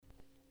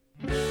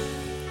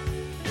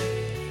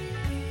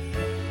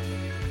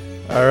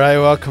All right,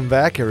 welcome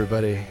back,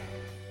 everybody.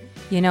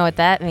 You know what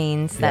that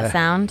means, Yeah. that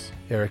sound?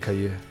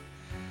 Erica,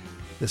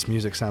 this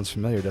music sounds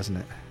familiar, doesn't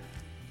it?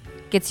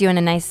 Gets you in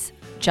a nice,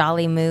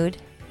 jolly mood.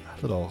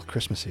 A little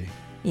Christmassy.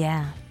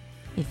 Yeah.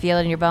 You feel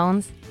it in your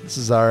bones? This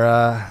is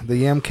our the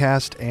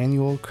Yamcast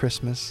annual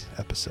Christmas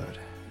episode.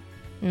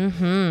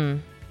 Mm-hmm.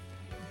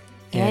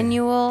 Yeah.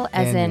 Annual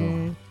as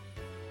Annual.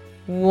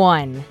 in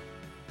one.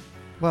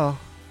 Well,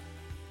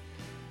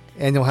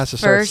 annual has to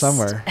start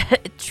somewhere.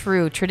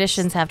 True.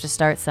 Traditions have to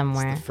start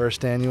somewhere. It's the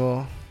first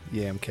annual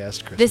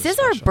Yamcast Christmas This is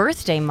our special.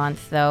 birthday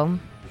month, though.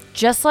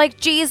 Just like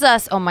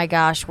Jesus. Oh my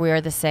gosh, we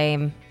are the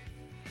same.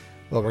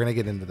 Well, we're going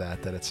to get into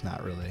that it's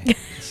not really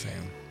the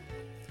same.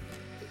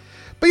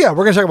 But yeah,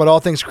 we're going to talk about all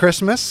things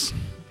Christmas.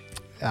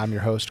 I'm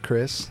your host,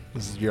 Chris.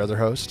 This is your other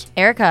host.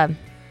 Erica.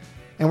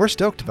 And we're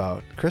stoked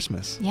about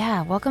Christmas.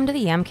 Yeah, welcome to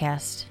the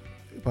Yamcast.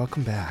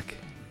 Welcome back,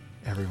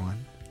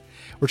 everyone.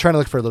 We're trying to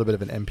look for a little bit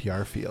of an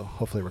NPR feel.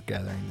 Hopefully we're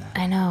gathering that.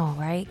 I know,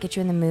 right? Get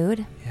you in the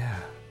mood. Yeah.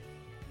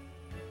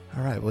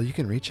 All right. Well, you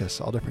can reach us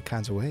all different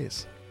kinds of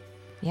ways.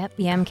 Yep,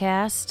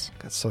 Yamcast.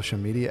 Got social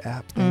media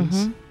app things.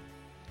 Mm-hmm.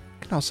 You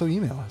can also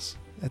email us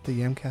at the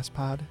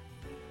yamcastpod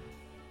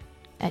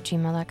At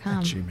gmail.com.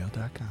 at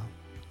gmail.com.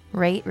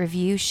 Rate,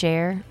 review,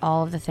 share,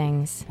 all of the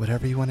things.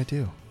 Whatever you want to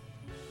do.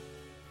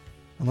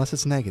 Unless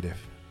it's negative,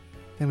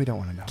 then we don't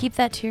want to know. Keep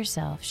that to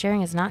yourself.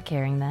 Sharing is not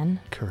caring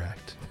then.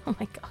 Correct. Oh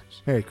my gosh.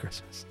 Merry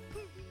Christmas.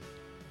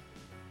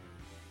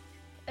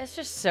 It's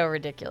just so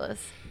ridiculous.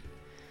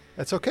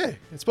 That's okay.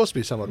 It's supposed to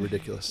be somewhat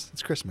ridiculous.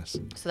 It's Christmas.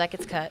 So that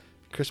gets cut.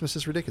 Christmas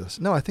is ridiculous.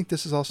 No, I think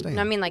this is all staying.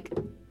 No, I mean, like,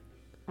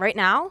 right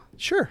now?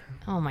 Sure.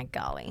 Oh my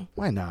golly.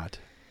 Why not?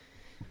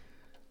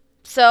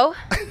 So,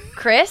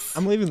 Chris?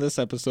 I'm leaving this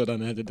episode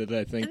unedited,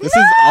 I think. This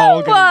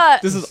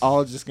is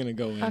all just gonna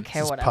go in. Okay,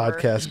 This is whatever.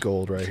 podcast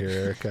gold right here,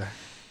 Erica.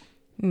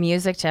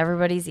 Music to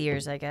everybody's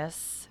ears, I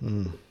guess.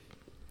 Mm.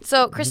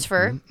 So,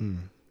 Christopher Mm-mm.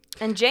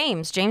 and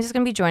James. James is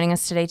going to be joining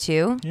us today,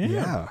 too.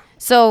 Yeah.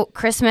 So,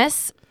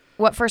 Christmas,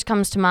 what first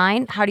comes to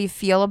mind? How do you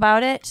feel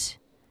about it?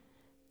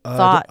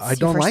 Thoughts? I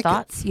don't Your first like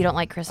thoughts? it. You don't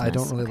like Christmas? I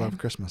don't really Okay. love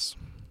Christmas.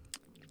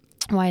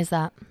 Why is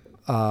that?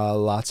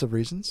 Lots of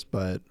reasons,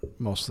 but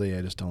mostly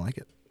I just don't like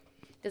it.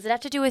 Does it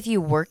have to do with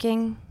you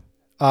working?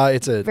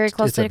 It's a Very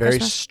close it's a to very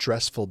Christmas?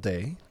 stressful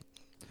day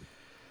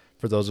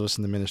for those of us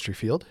in the ministry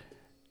field.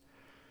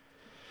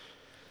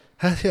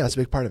 Yeah, it's a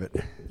big part of it.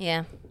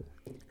 Yeah.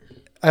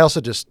 I also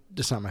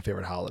it's not my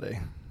favorite holiday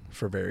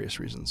for various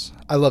reasons.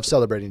 I love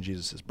celebrating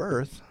Jesus'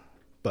 birth,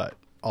 but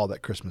all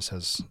that Christmas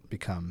has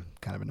become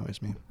kind of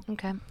annoys me.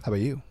 Okay. How about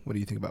you? What do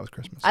you think about with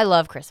Christmas? I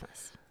love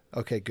Christmas.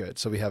 Okay, good.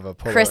 So we have a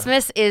polar.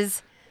 Christmas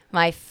is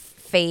my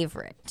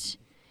favorite.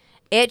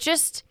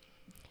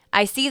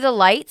 I see the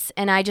lights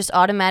and I just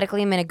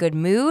automatically am in a good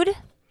mood.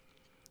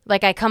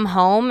 Like I come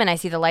home and I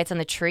see the lights on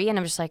the tree and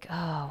I'm just like, oh,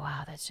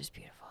 wow, that's just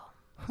beautiful.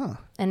 Huh.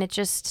 And there's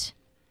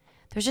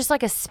just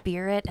like a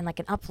spirit and like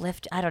an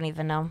uplift. I don't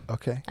even know.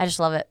 Okay. I just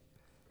love it.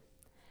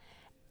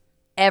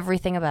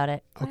 Everything about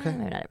it. Okay.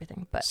 Maybe not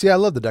everything, but. See, I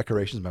love the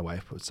decorations my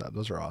wife puts up.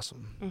 Those are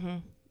awesome. Mm-hmm.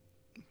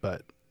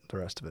 But the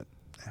rest of it,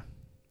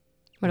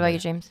 What about you,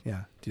 James?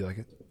 yeah. Do you like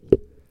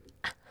it?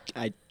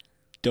 I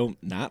don't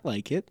not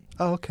like it.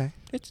 Oh, okay.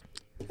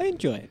 I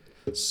enjoy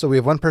it. So we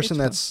have one person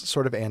It's that's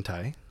sort of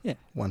anti, Yeah.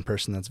 one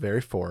person that's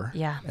very for,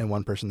 Yeah. and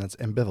one person that's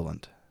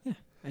ambivalent. Yeah.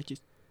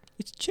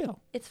 It's chill.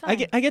 It's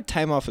fine. I get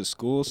time off of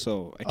school,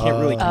 so I can't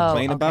really Oh.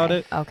 complain about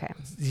it. Okay.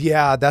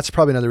 Yeah, that's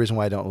probably another reason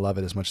why I don't love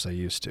it as much as I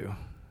used to.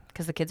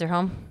 Because the kids are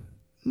home?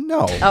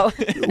 No. Oh,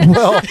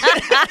 Well,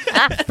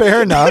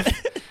 fair enough.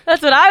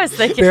 that's what I was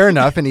thinking. Fair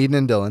enough. And Eden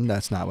and Dylan,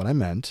 that's not what I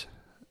meant.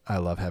 I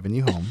love having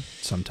you home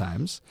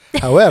sometimes.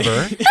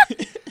 However,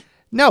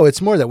 no, it's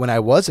more that when I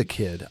was a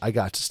kid, I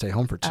got to stay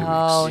home for 2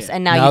 Oh, weeks.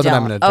 and now Now you that don't.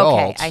 I'm an adult,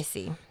 Okay, I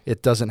see.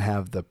 It doesn't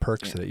have the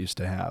perks that it used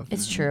to have.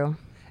 It's true.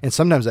 And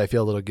sometimes I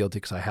feel a little guilty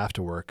because I have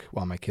to work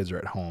while my kids are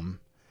at home.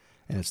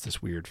 And it's this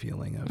weird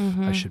feeling of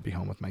I should be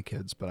home with my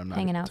kids, but I'm not.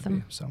 Hanging able out with to be,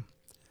 them. So,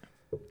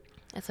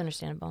 That's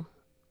understandable.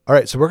 all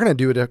right. So we're going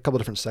to do a couple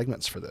different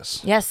segments for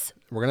this. Yes.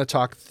 We're going to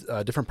talk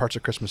different parts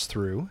of Christmas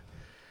through.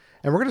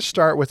 And we're going to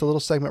start with a little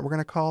segment we're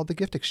going to call the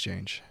gift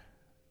exchange.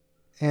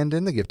 And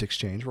in the gift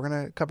exchange, we're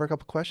going to cover a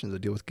couple questions that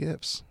deal with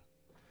gifts.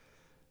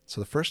 So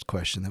the first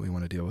question that we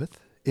want to deal with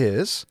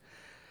is,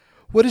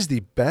 what is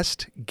the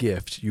best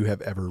gift you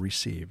have ever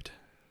received?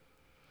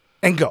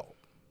 And go.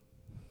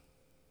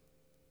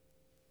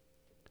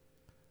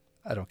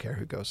 I don't care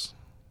who goes.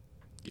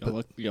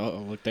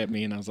 Y'all looked at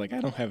me and I was like, I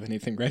don't have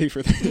anything ready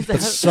for this. But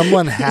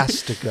someone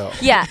has to go.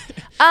 Yeah.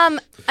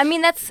 I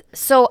mean,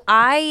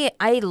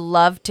 I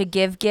love to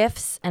give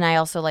gifts and I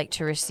also like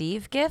to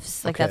receive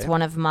gifts. Like that's Okay.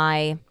 one of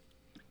my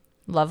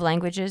love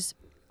languages.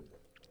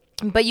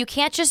 But you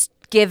can't just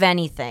give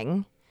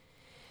anything.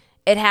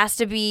 It has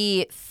to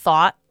be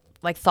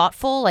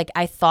thoughtful. Like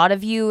I thought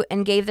of you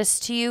and gave this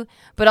to you.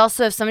 But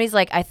also if somebody's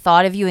like, I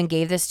thought of you and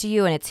gave this to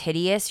you and it's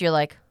hideous, you're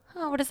like,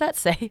 oh, what does that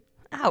say?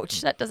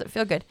 Ouch, that doesn't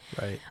feel good.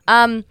 Right.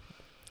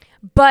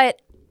 But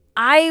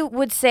I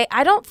would say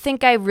I don't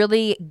think I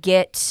really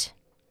get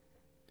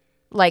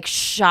like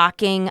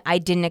shocking, I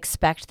didn't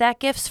expect that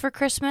gifts for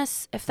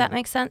Christmas, if that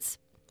makes sense.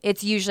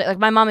 It's usually like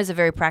my mom is a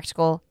very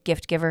practical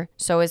gift giver.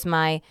 So is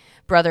my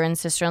brother and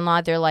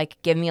sister-in-law. They're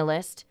like, give me a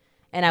list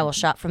and I will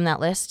shop from that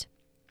list.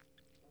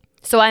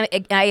 So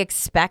I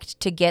expect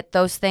to get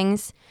those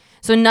things.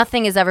 So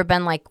nothing has ever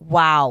been like,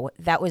 wow,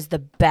 that was the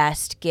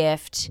best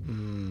gift.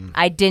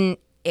 I didn't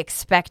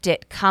expect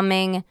it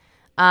coming.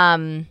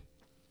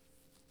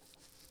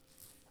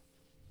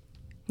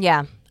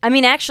 Yeah. I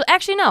mean,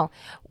 actually, no.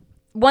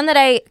 One that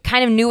I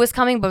kind of knew was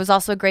coming, but was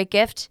also a great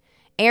gift.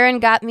 Aaron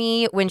got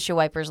me windshield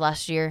wipers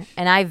last year,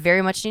 and I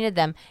very much needed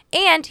them.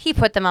 And he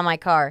put them on my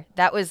car.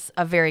 That was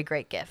a very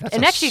great gift. That's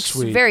and a actually,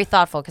 sweet- very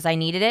thoughtful because I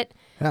needed it.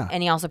 Yeah.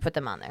 And he also put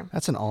them on there.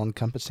 That's an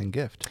all-encompassing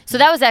gift. So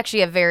that was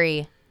actually a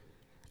very,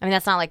 I mean,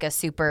 that's not like a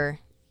super,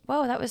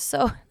 whoa, that was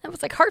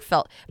like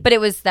heartfelt. But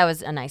that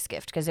was a nice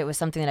gift because it was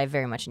something that I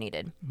very much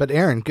needed. But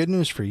Aaron, good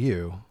news for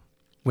you.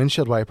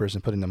 Windshield wipers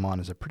and putting them on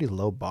is a pretty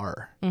low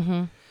bar.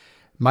 Mm-hmm.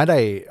 Might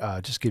I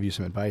just give you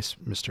some advice,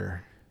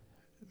 Mr.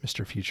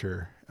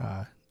 Future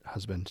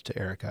husband to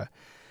Erica?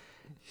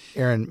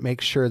 Aaron,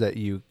 make sure that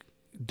you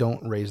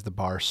don't raise the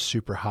bar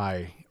super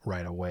high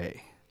right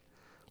away.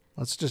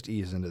 Let's just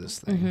ease into this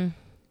thing.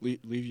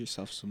 Mm-hmm. Leave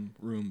yourself some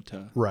room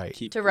to Right.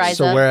 keep To rise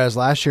So up. whereas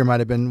last year might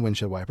have been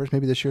windshield wipers,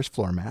 maybe this year's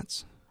floor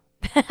mats.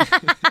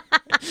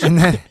 and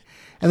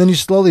then you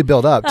slowly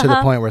build up to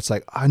the point where it's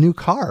like a new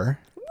car,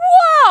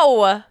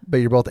 Whoa! but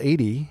you're both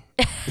 80.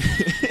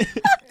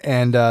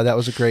 And that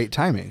was a great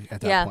timing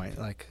at that Yeah. point.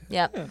 Like,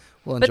 Yep.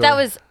 we'll But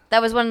enjoy.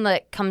 that was one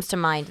that comes to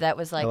mind. That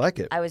was like, I like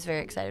it. I was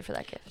very excited for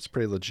that gift. It's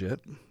pretty legit.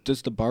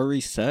 Does the bar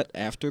reset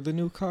after the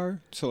new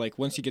car? So like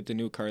once you get the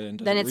new car, then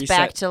does Then it it's reset,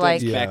 back to, then like-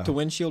 it's Yeah. back to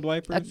windshield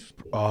wipers?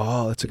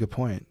 Oh, that's a good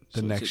point.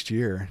 The So is next it-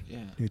 year, Yeah.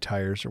 new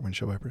tires or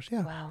windshield wipers.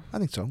 Yeah, Wow. I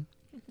think so.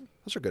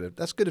 Those are good.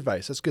 That's good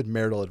advice. That's good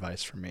marital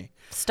advice from me.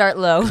 Start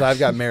low. Because I've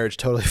got marriage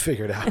totally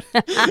figured out.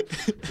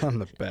 I'm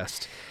the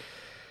best.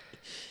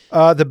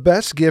 The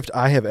best gift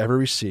I have ever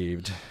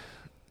received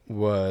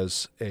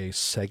was a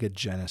Sega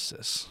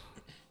Genesis.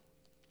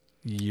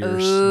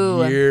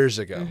 Ooh. Years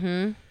ago.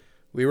 Mm-hmm.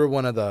 We were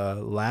one of the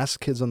last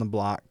kids on the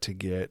block to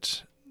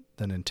get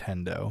the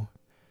Nintendo,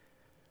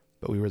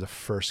 but we were the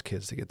first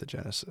kids to get the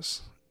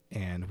Genesis.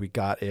 And we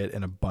got it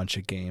in a bunch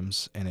of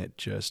games, and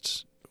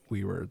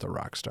we were the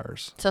rock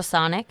stars. So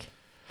Sonic.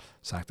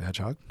 Sonic the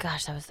Hedgehog,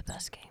 Gosh, that was the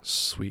best game.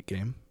 sweet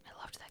game. I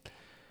loved that game.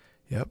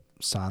 Yep,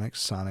 Sonic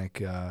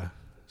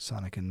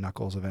and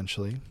Knuckles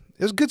eventually.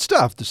 It was good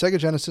stuff. The Sega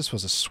Genesis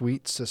was a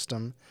sweet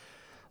system.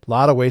 A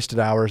lot of wasted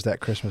hours that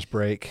Christmas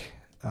break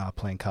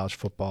playing college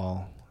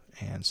football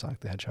and Sonic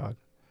the Hedgehog.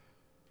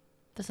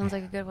 That sounds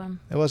like a good one.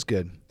 It was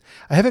good.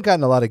 I haven't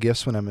gotten a lot of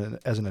gifts when I'm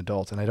as an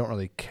adult, and I don't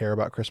really care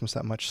about Christmas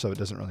that much, so it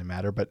doesn't really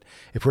matter. But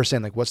if we're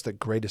saying, like, what's the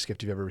greatest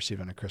gift you've ever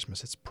received on a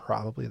Christmas, it's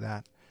probably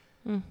that,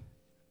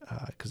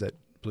 because that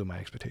blew my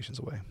expectations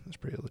away. It's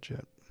pretty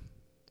legit.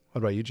 What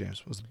about you,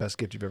 James? What's the best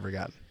gift you've ever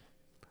gotten?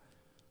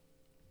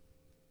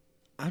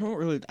 I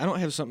don't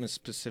have something as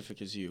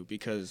specific as you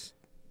because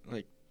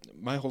like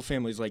my whole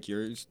family's like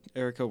yours,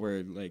 Erica,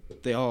 where like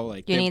they all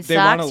like You they, need they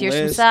want a socks? Here's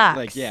some list. socks.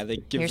 Like yeah, they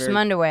give Here's very some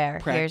underwear.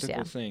 Here's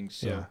practical things.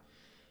 So Yeah.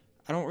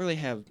 I don't really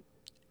have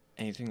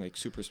anything like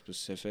super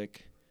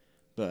specific,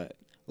 but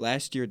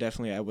last year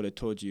definitely I would have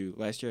told you.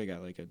 Last year I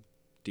got like a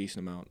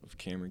decent amount of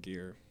camera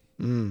gear.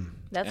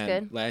 That's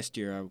And good. Last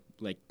year I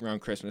like around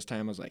Christmas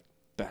time I was like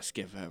best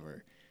gift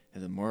ever,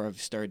 and the more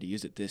I've started to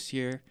use it this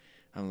year,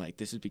 I'm like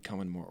this is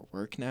becoming more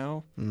work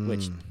now,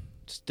 which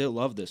still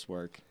love this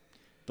work,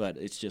 but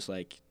it's just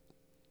like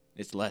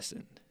it's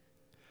lessened.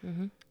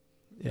 Mm-hmm.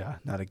 Yeah,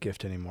 not a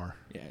gift anymore.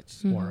 Yeah,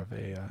 it's More of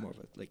a more of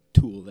a like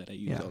tool that I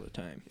use Yeah. all the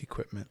time,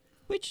 equipment.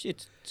 which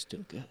it's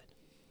still good.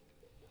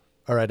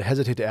 All right, I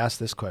hesitate to ask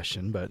this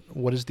question, but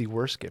what is the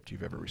worst gift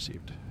you've ever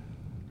received?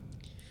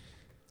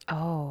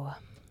 Oh.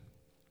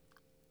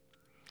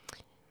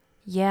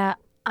 Yeah.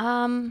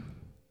 I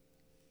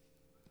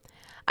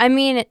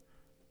mean,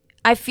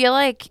 I feel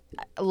like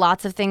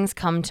lots of things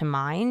come to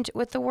mind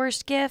with the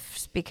worst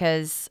gifts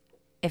because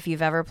if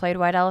you've ever played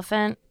White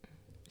Elephant,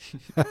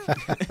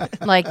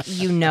 like,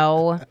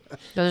 those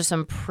are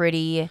some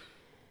pretty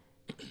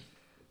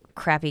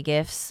crappy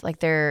gifts. Like,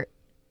 they're,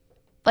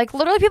 like,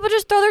 literally people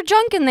just throw their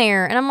junk in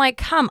there. And I'm like,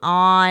 come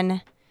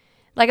on.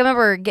 Like, I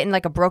remember getting,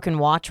 like, a broken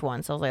watch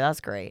once. I was like,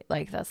 that's great.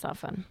 Like, that's not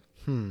fun.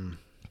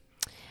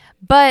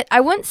 But I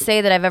wouldn't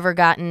say that I've ever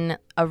gotten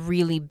a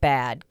really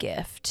bad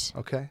gift.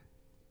 Okay.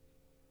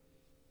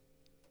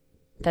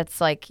 That's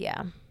like,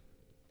 yeah.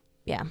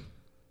 But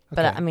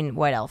Okay. I mean,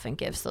 White Elephant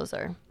gifts, those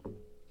are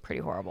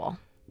pretty horrible.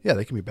 Yeah,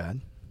 they can be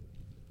bad.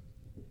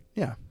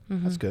 Yeah,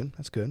 Mm-hmm. that's good.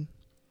 That's good.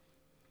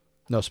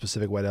 No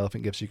specific White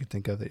Elephant gifts you can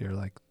think of that you're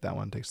like, that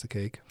one takes the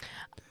cake.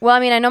 Well, I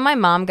mean, I know my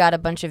mom got a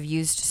bunch of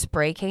used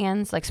spray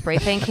cans, like spray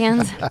paint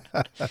cans.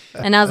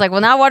 And I was like, well,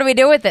 now what do we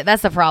do with it?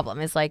 That's the problem.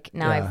 It's like,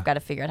 now Yeah. I've got to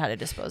figure out how to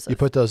dispose You of.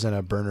 put those in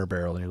a burner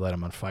barrel and you let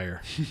them on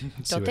fire. See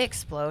Don't what- they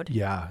explode?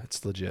 Yeah,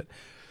 it's legit.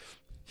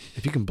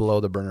 If you can blow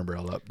the burner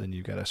barrel up, then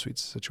you've got a sweet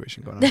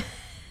situation going on.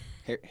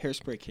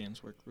 Hairspray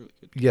cans work really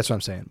good. Yeah, that's what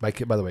I'm saying. By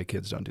the way,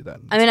 kids don't do that.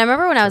 I mean, I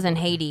remember when I was in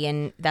Haiti,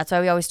 and that's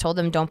why we always told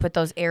them don't put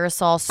those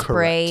aerosol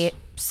spray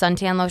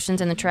suntan lotions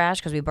in the trash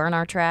because we burn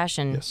our trash,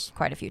 and Yes.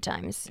 quite a few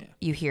times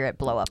you hear it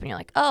blow up, and you're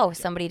like, oh,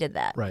 somebody did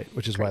that. Right,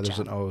 which is Great why there's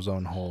job. an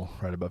ozone hole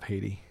right above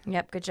Haiti.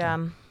 Yep, good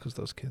job. Because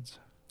those kids.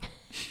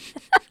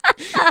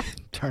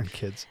 Darn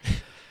kids.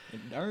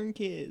 Darn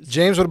kids.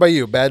 James, what about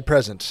you? Bad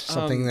present.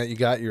 Something that you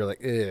got, you're like,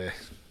 eh.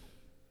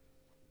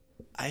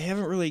 I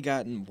haven't really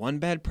gotten one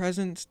bad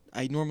present.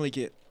 I normally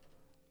get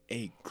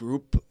a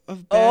group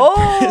of bad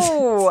presents.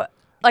 Oh,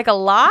 like a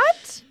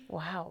lot?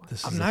 Wow. This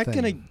is I'm the not thing.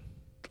 gonna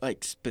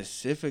like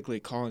specifically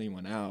call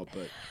anyone out,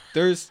 but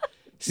there's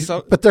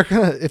some. But they're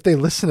gonna, if they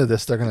listen to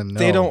this, they're gonna know.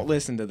 They don't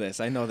listen to this.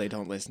 I know they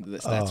don't listen to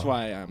this. That's Oh.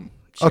 why I'm.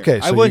 Okay,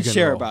 so I you wouldn't can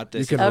share roll. about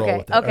this. You can roll Okay,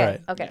 with it. okay, All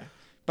right. okay. Yeah.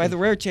 By the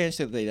rare chance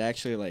that they'd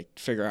actually like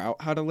figure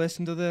out how to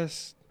listen to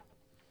this,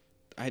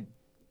 I'd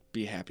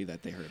be happy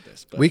that they heard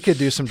this. But We could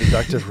do some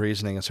deductive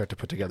reasoning and start to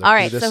put together All who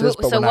right, this so is,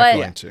 who- but so we're not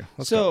what- going to.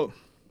 Let's go. so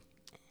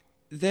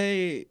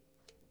they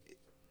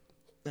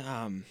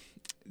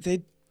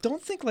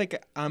don't think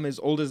like I'm as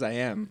old as I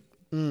am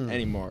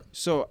anymore.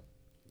 So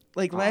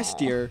like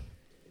last year,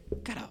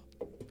 got a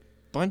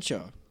bunch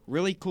of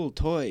really cool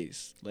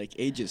toys, like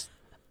ages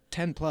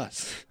 10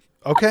 plus.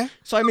 Okay.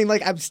 So I mean,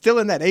 like I'm still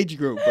in that age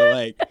group, but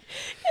like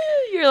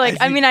You're like,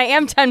 I think- mean, I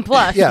am 10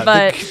 plus, Yeah.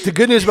 but The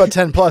good news about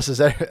 10 plus is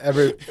that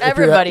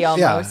everybody yeah.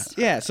 almost.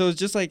 yeah. So it's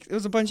just like it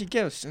was a bunch of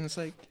gifts, and it's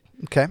like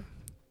Okay.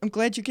 I'm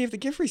glad you gave the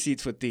gift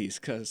receipts with these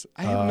because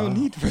I have no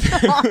need for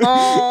them.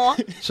 Oh,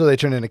 So they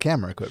turn into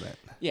camera equipment.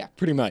 Yeah,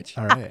 pretty much.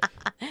 All right.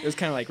 It was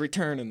kind of like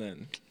return and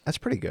then That's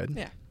pretty good.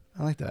 yeah.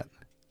 I like that.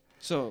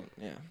 So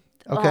yeah.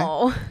 Okay.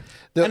 Oh.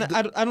 The- And the-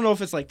 I don't know if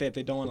it's like that.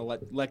 They don't want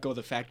to let go of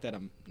the fact that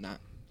I'm not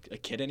a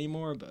kid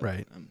anymore. But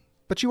Right.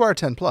 But you are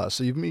 10 plus,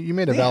 so you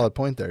made a Yeah. valid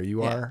point there.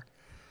 You Yeah. are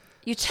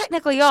You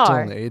technically still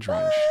are. in the age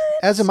range,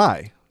 as am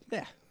I,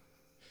 yeah.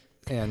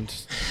 and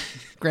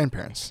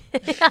grandparents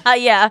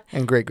Yeah.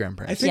 and great I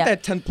grandparents. think Yeah.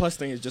 that 10 plus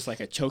thing is just like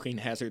a choking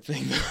hazard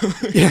thing.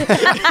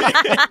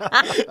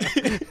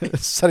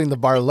 Setting the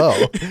bar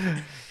low.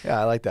 Yeah,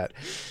 I like that.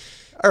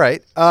 All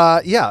right.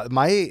 Yeah,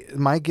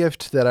 my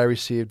gift that I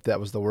received that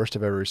was the worst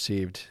I've ever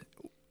received.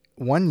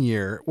 One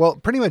year, well,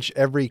 pretty much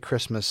every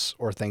Christmas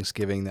or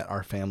Thanksgiving that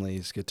our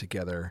families get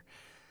together,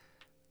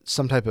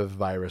 some type of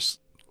virus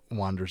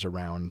wanders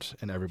around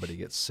and everybody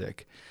gets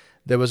sick.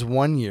 There was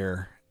one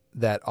year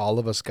that all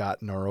of us got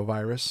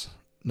norovirus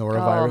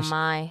Oh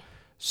my.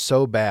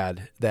 so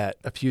bad that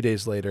a few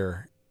days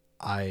later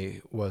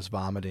I was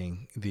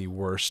vomiting the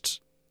worst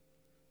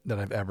that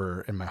I've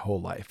ever in my whole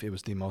life. It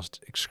was the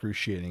most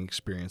excruciating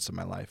experience of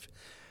my life.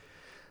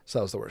 So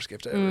that was the worst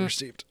gift I ever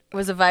received.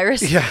 Was a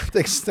virus? Yeah,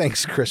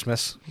 thanks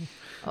Christmas.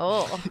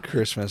 Oh,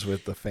 Christmas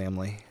with the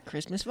family.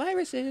 Christmas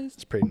viruses.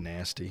 It's pretty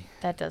nasty.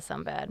 that does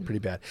sound bad. Pretty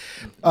bad.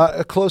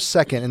 A close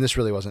second, and this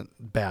really wasn't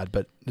bad,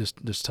 but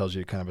this tells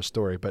you kind of a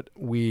story. But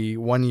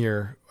one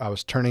year I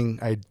was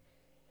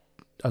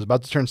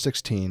about to turn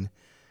 16.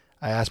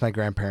 I asked my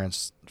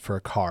grandparents for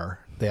a car.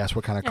 They asked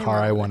what kind of car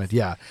I remember wanted.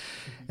 Yeah.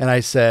 And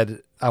I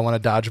said, I want a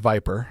Dodge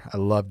Viper. I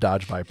love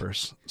Dodge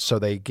Vipers. So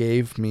they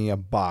gave me a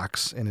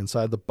box, and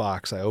inside the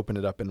box, I opened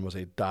it up and it was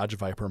a Dodge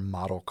Viper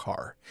model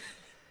car.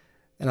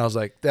 And I was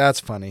like, that's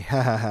funny.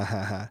 Ha ha ha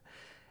ha ha.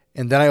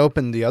 And then I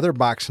opened the other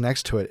box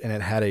next to it, and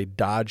it had a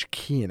Dodge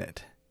key in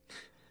it.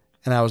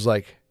 And I was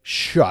like,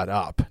 shut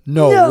up.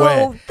 No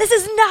way. This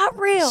is not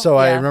real. So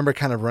I Yeah. remember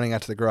kind of running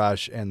out to the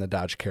garage, and the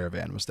Dodge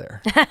Caravan was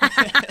there.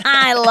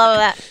 I love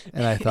that.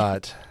 And I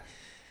thought,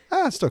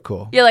 it's still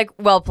cool. You're like,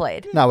 well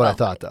played. Not what I Well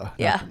thought, though.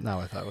 Yeah. Not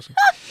what I thought it was.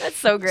 That's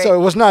so great. So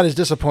it was not as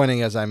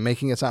disappointing as I'm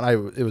making it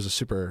sound. It was a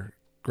super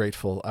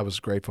grateful. I was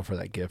grateful for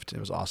that gift. It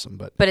was awesome,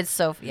 but but it's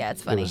it's it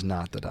funny. was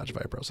not the Dodge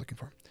Viper I was looking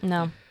for.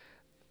 No.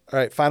 All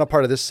right, final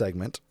part of this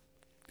segment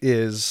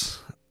is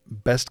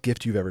best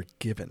gift you've ever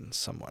given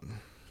someone.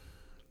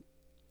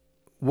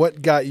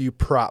 What got you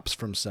props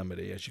from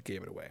somebody as you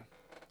gave it away?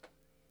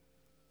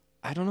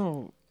 I don't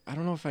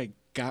know if I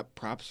got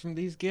props from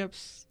these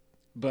gifts,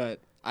 but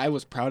I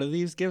was proud of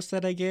these gifts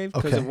that I gave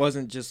because Okay. it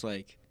wasn't just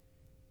like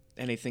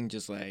anything.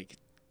 Just like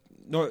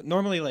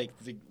normally, like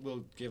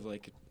we'll give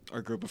like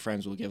our group of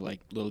friends will give like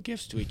little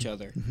gifts to each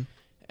other,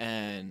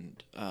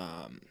 and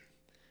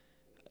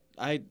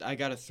I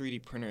got a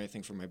 3D printer I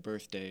think for my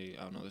birthday.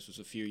 I don't know. This was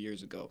a few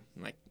years ago.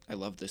 And, like I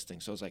love this thing,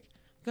 so I was like,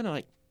 I'm gonna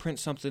like print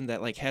something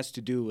that like has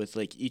to do with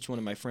like each one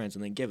of my friends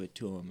and then give it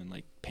to them and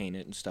like paint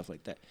it and stuff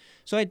like that.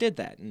 So I did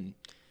that and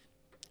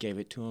gave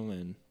it to them,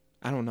 and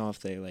I don't know if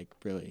they like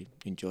really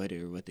enjoyed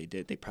it or what they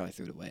did. They probably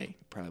threw it away.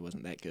 It probably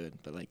wasn't that good,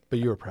 but like But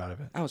you were proud of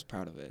it. I was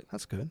proud of it.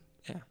 That's good.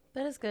 Yeah.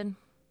 That is good.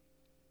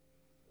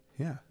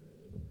 Yeah.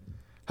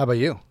 How about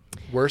you?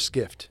 Worst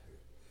gift?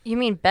 You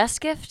mean best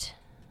gift?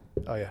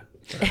 Oh, yeah.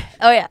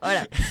 Oh yeah,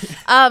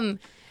 whatever.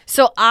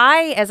 So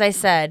as I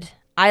said,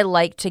 I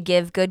like to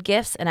give good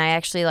gifts, and I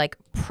actually like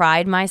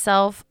pride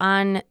myself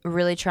on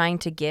really trying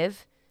to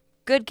give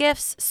good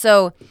gifts.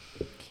 So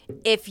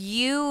if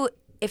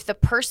the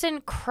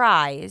person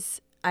cries,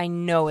 I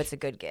know it's a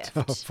good gift.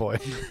 Oh boy.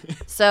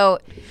 So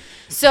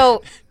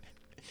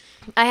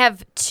I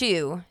have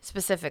two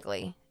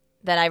specifically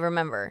that I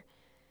remember.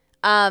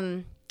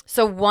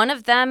 So one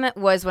of them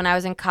was when I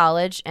was in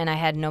college and I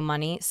had no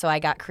money, so I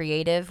got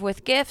creative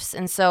with gifts.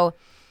 And so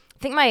I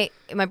think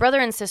my brother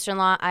and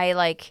sister-in-law,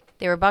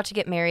 they were about to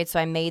get married, so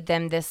I made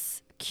them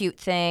this cute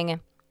thing.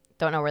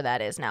 Don't know where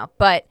that is now.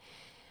 But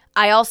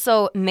I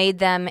also made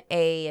them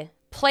a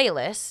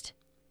playlist.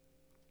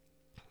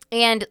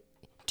 And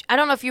I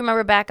don't know if you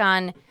remember back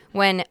on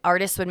when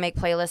artists would make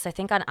playlists, I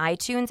think on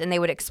iTunes, and they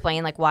would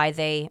explain like why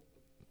they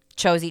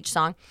chose each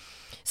song.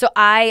 So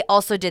I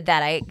also did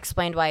that. I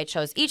explained why I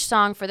chose each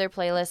song for their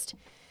playlist.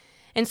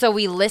 And so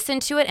we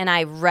listened to it and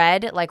I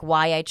read like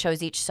why I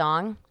chose each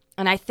song.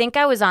 And I think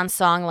I was on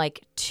song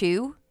like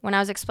 2 when I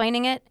was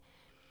explaining it.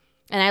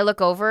 And I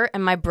look over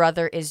and my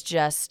brother is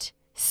just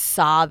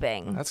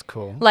sobbing. That's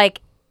cool.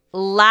 Like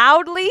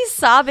loudly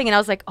sobbing. And I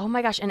was like, oh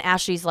my gosh. And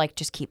Ashley's like,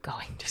 just keep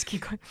going. Just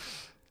keep going.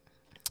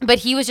 But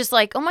he was just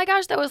like, oh my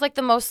gosh, that was like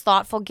the most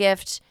thoughtful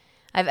gift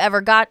I've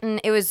ever gotten.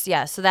 It was,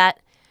 yeah. So that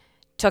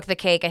took the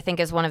cake, I think,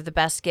 as one of the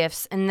best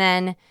gifts. And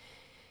then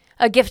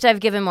a gift I've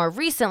given more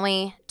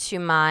recently to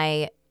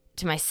my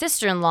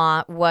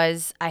sister-in-law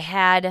was I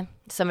had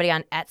somebody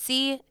on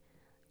Etsy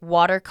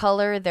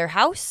watercolor their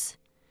house.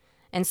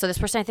 And so this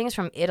person, I think, is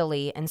from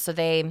Italy. And so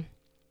they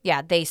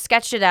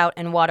sketched it out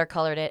and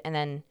watercolored it and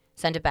then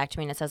sent it back to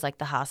me. And it says, like,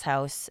 the Haas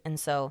house. And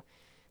so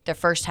their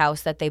first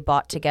house that they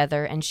bought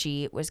together, and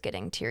she was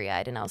getting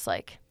teary-eyed. And I was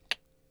like,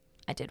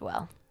 I did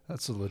well.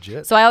 That's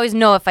legit. So I always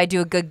know if I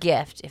do a good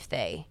gift if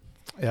they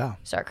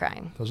start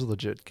crying. Those are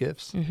legit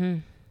gifts. Mm-hmm.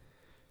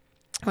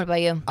 What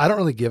about you? I don't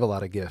really give a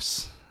lot of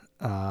gifts.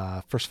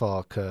 First of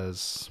all,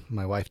 because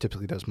my wife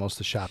typically does most of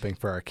the shopping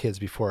for our kids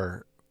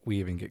before we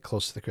even get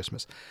close to the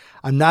Christmas.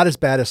 I'm not as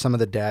bad as some of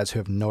the dads who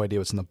have no idea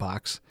what's in the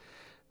box.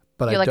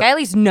 But I at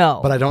least know.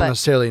 But I don't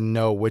necessarily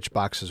know which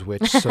box is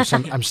which. So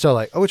I'm still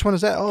like, oh, which one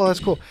is that? Oh, that's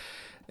cool.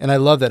 And I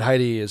love that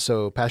Heidi is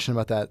so passionate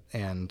about that,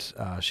 and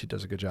she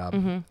does a good job.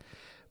 Mm-hmm.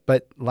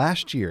 But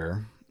last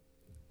year,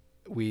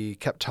 we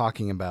kept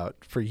talking about,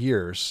 for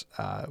years,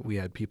 we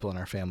had people in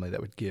our family that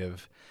would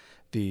give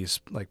these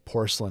like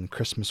porcelain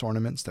Christmas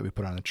ornaments that we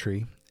put on a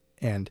tree.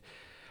 And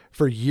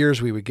for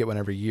years, we would get one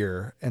every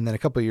year. And then a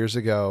couple of years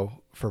ago,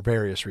 for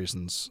various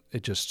reasons,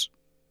 it just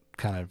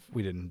kind of,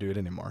 we didn't do it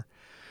anymore.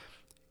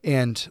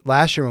 And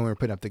last year when we were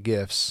putting up the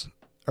gifts,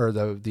 or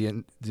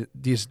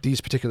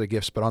these particular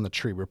gifts, but on the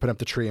tree, we were putting up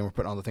the tree and we're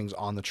putting all the things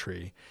on the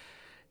tree.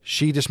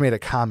 She just made a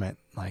comment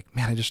like,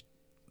 man, I just,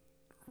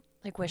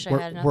 like, wish I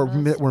had enough of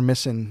those. We're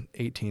missing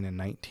 18 and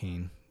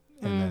 19.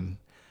 And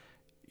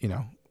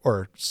then,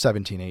 or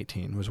 17,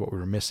 18 was what we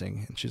were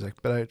missing. And she's like,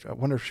 but I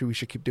wonder if we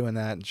should keep doing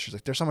that. And she's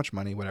like, there's so much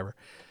money, whatever.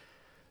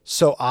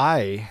 So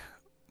I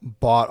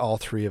bought all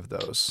 3 of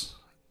those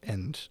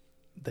and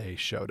they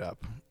showed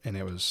up, and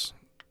it was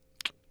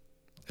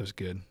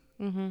good.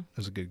 Mm-hmm. It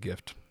was a good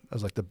gift. It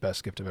was like the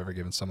best gift I've ever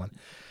given someone.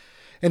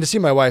 And to see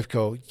my wife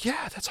go,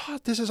 yeah, that's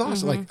hot. This is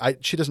awesome. Mm-hmm. Like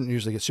she doesn't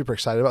usually get super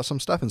excited about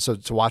some stuff. And so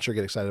to watch her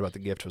get excited about the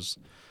gift I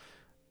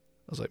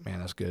was like, man,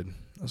 that's good.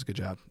 That was a good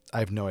job. I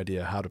have no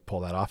idea how to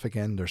pull that off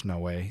again. There's no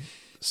way.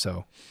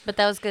 So, but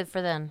that was good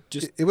for them.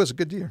 It was a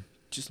good year.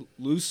 Just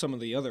lose some of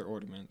the other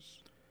ornaments.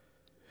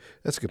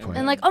 That's a good point.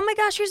 And like, oh my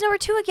gosh, here's number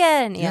 2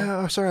 again.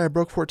 Yeah. Oh, sorry, I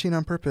broke 14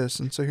 on purpose.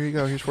 And so here you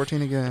go. Here's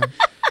 14 again.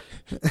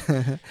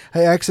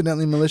 I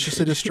accidentally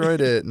maliciously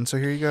destroyed it. And so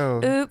here you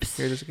go. Oops.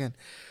 Here it is again.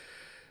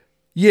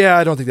 Yeah,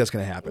 I don't think that's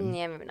going to happen.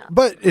 Yeah, maybe not.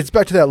 But it's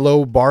back to that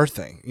low bar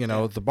thing.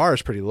 The bar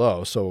is pretty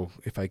low. So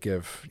if I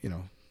give,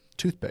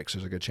 toothpicks,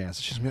 there's a good chance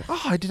that she's going to be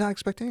like, oh, I did not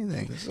expect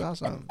anything. This is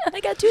awesome. I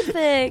got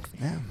toothpicks.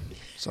 Yeah.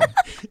 So.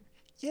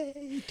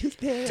 Yay,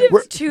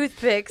 toothpicks.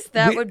 Toothpicks.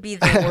 That would be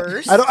the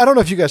worst. I don't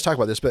know if you guys talk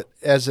about this, but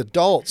as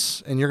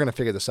adults, and you're going to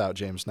figure this out,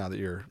 James, now that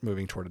you're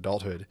moving toward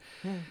adulthood.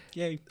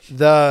 Yay.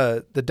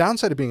 The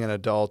downside of being an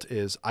adult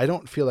is I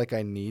don't feel like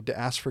I need to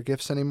ask for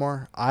gifts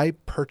anymore. I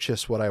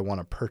purchase what I want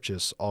to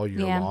purchase all year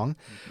long.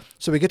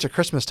 So we get to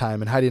Christmas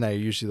time, and Heidi and I are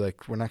usually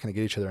like, we're not going to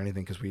get each other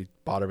anything because we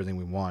bought everything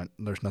we want.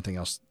 There's nothing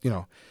else,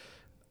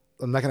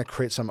 I'm not going to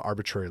create some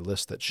arbitrary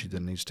list that she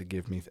then needs to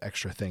give me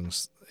extra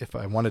things. If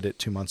I wanted it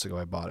 2 months ago,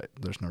 I bought it.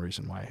 There's no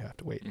reason why I have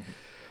to wait. Mm-hmm.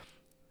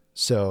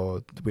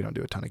 So we don't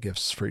do a ton of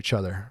gifts for each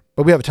other,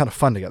 but we have a ton of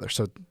fun together.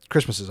 So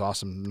Christmas is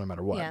awesome no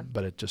matter what,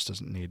 but it just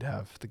doesn't need to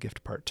have the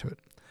gift part to it.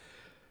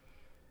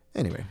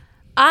 Anyway.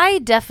 I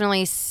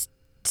definitely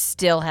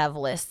still have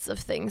lists of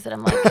things that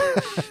I'm like,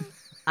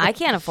 I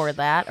can't afford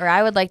that, or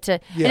I would like to.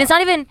 Yeah. And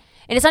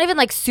it's not even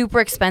like super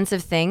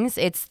expensive things.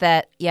 It's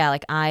that,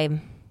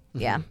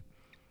 Mm-hmm.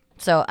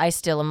 So I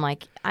still am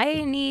like,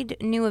 I need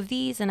new of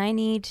these, and I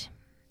need.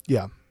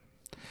 Yeah.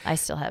 I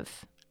still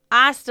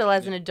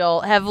as an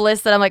adult have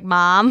lists that I'm like,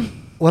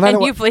 Mom,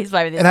 can you please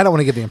buy me this? And I don't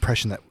want to give the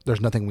impression that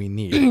there's nothing we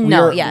need.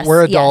 Yes.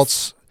 We're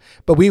adults,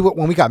 but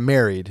when we got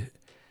married,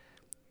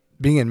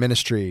 being in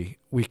ministry,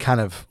 we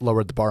kind of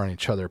lowered the bar on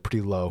each other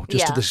pretty low,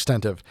 just to the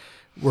extent of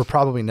we're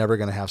probably never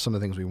going to have some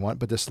of the things we want,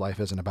 but this life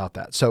isn't about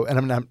that. So,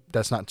 and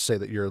that's not to say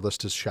that your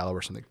list is shallow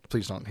or something.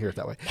 Please don't hear it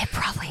that way. It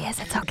probably is.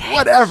 It's okay.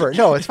 Whatever.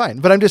 No, it's fine.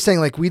 But I'm just saying,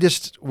 like, we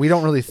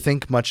don't really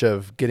think much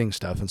of getting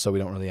stuff. And so we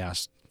don't really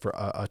ask for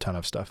a ton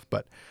of stuff.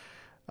 But,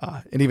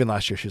 and even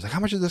last year, she was like, how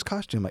much does this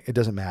costume? Like, it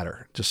doesn't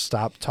matter. Just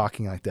stop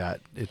talking like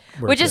that.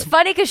 Which is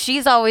funny because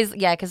she's always,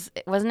 because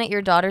wasn't it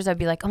your daughters? I'd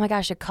be like, oh my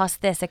gosh, it costs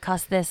this.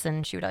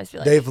 And she would always be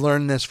like, they've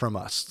learned this from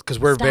us because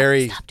we're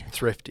very stop doing that.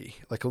 thrifty.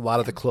 Like a lot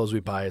of the clothes we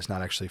buy is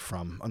not actually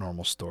from a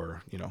normal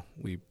store. You know,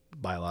 we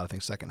buy a lot of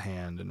things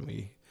secondhand and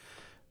we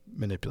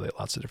manipulate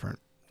lots of different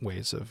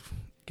ways of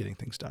getting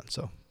things done.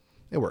 So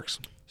it works.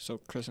 So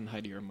Chris and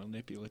Heidi are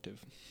manipulative.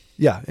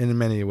 Yeah, and in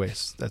many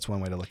ways, that's one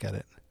way to look at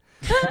it.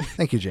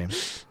 Thank you,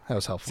 James. That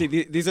was helpful. See,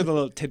 these are the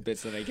little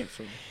tidbits that I get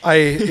from.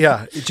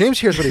 James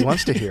hears what he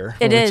wants to hear.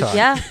 it when we is. talk,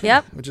 Yeah.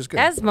 Yep. which is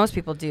good. As most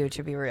people do,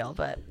 to be real.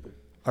 But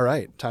All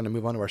right, time to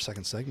move on to our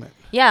second segment.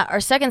 yeah,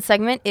 our second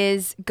segment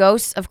is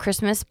Ghosts of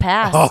Christmas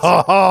Past.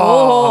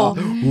 Oh.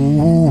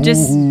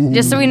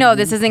 Just so we know,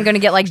 this isn't going to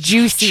get like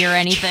juicy or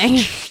anything.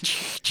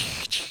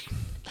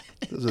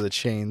 Those are the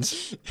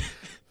chains.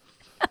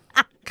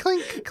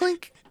 Clink,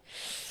 clink.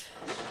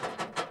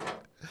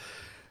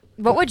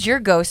 What would your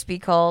ghost be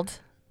called?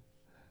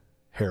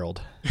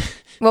 Harold.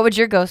 What would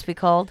your ghost be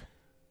called?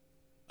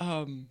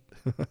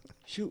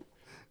 Shoot.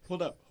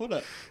 Hold up.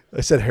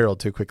 I said Harold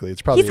too quickly.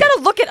 It's probably He's got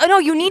to look at. Oh no,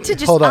 you need to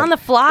just Hold on. on the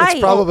fly. It's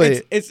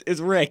probably It's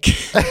Rick.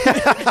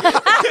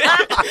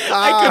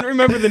 I couldn't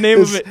remember the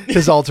name of it.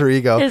 his alter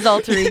ego. his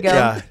alter ego.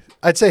 Yeah,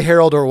 I'd say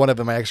Harold or one of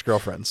my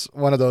ex-girlfriends.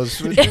 One of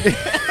those.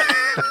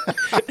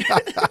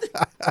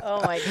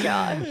 Oh my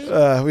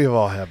gosh. We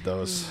all have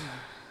those.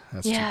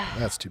 That's Yeah.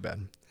 that's too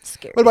bad.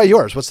 Scary. What about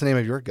yours? What's the name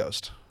of your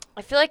ghost?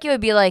 I feel like it would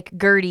be like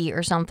Gertie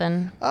or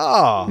something.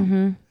 Oh.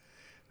 Mm-hmm.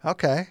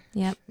 Okay.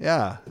 Yep.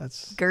 Yeah,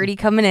 that's. Gertie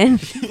coming in.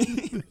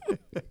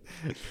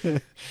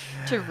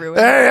 To ruin.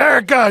 Hey,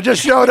 Erica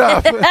just showed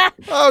up.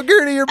 Oh,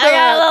 Gertie, you're I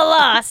got a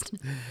back.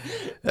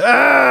 little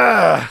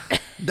lost.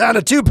 Down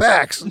to 2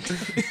 packs.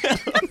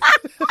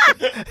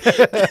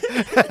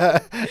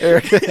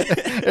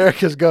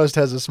 Erica's ghost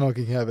has a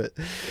smoking habit.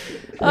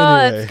 Oh,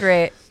 Anyway, that's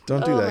great.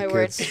 Don't do Oh, that, my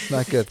word. kids. It's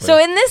not good. So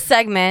in this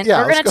segment, Yeah,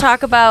 we're let's going to go.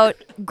 talk about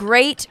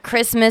great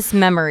Christmas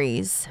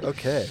memories.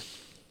 Okay.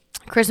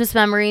 Christmas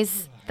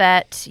memories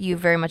that you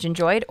very much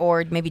enjoyed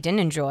or maybe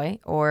didn't enjoy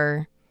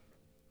or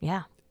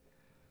yeah.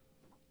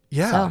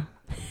 Yeah. So,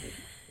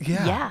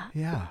 Yeah.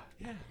 Yeah.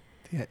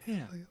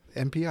 Yeah.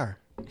 NPR.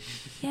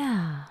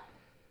 yeah.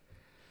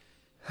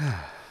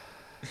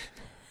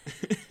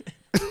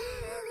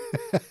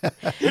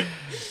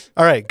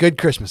 All right. Good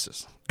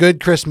Christmases. Good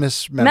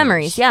Christmas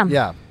memories. Yeah.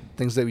 Yeah.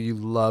 Things that you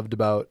loved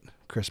about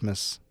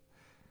Christmas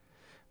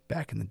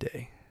back in the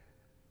day.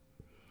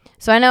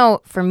 So I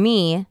know for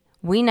me,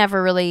 we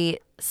never really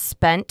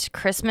spent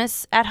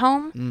Christmas at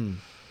home. Mm.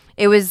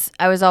 I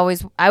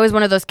was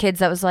one of those kids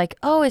that was like,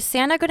 oh, is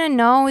Santa going to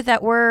know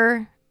that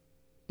we're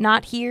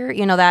not here?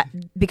 You know, that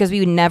because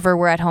we never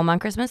were at home on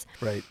Christmas.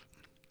 Right.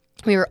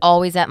 We were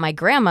always at my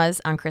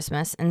grandma's on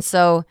Christmas. And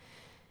so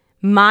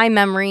my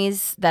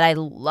memories that I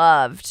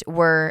loved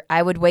were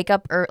I would wake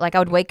up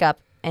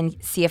and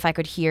see if I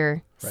could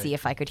hear.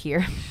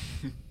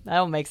 That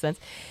don't make sense.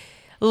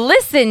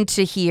 Listen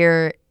to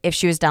hear if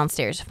she was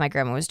downstairs, if my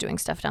grandma was doing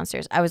stuff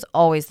downstairs. I was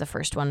always the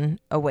first one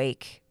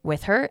awake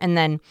with her. And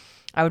then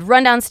I would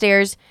run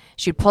downstairs.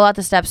 She'd pull out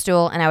the step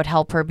stool and I would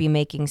help her be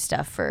making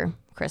stuff for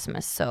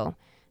Christmas. So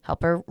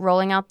help her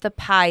rolling out the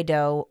pie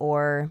dough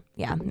or,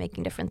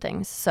 making different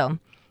things. So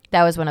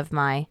that was one of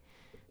my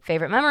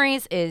favorite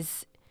memories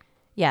is,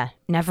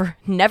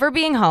 never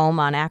being home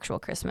on actual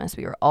Christmas.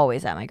 We were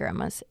always at my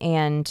grandma's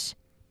and,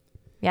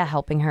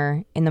 helping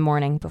her in the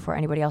morning before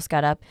anybody else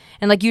got up.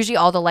 And, like, usually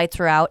all the lights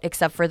were out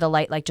except for the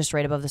light, like, just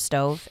right above the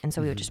stove. And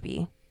so we would just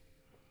be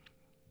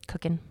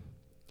cooking.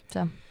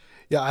 So.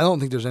 Yeah, I don't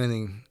think there's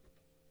anything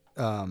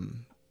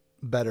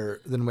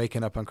better than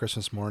waking up on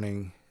Christmas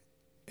morning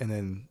and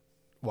then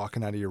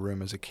walking out of your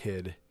room as a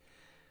kid,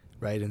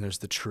 right? And there's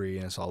the tree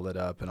and it's all lit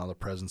up and all the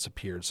presents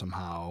appeared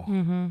somehow.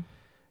 Mm-hmm.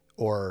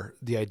 Or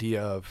the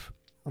idea of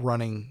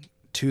running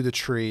to the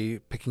tree,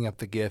 picking up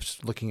the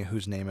gifts, looking at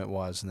whose name it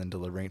was, and then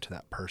delivering it to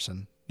that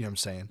person. You know what I'm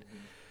saying?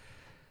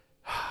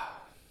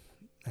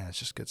 Man, it's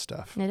just good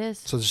stuff. It is.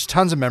 So there's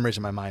tons of memories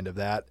in my mind of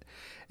that.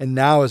 And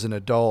now as an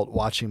adult,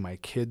 watching my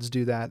kids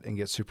do that and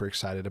get super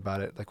excited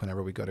about it, like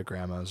whenever we go to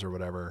grandma's or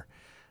whatever,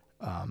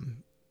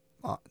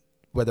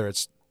 whether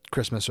it's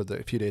Christmas or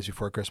the few days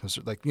before Christmas,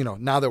 or like,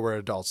 now that we're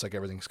adults, like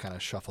everything's kind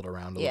of shuffled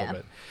around a little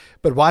bit.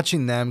 But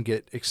watching them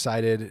get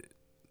excited,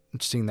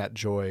 seeing that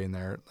joy in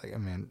there, like, I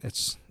mean,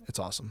 it's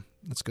awesome.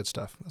 It's good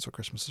stuff. That's what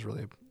Christmas is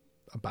really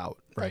about,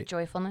 right? Like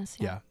joyfulness.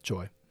 Yeah,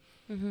 joy.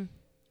 Mm-hmm.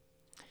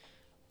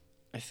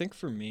 I think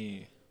for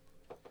me,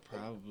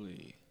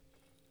 probably,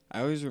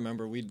 I always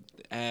remember we'd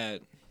at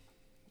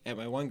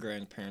my one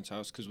grandparents'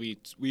 house because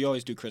we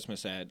always do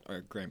Christmas at our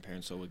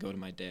grandparents. So we go to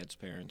my dad's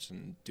parents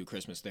and do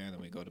Christmas there, and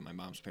then we go to my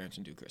mom's parents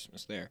and do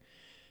Christmas there.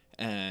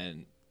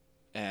 And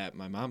at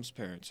my mom's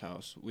parents'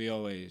 house, we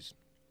always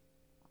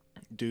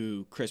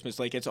do Christmas.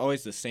 Like, it's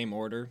always the same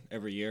order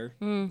every year.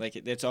 Like,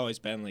 it's always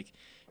been, like,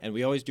 and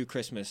we always do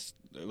Christmas,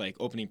 like,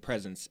 opening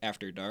presents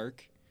after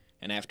dark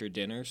and after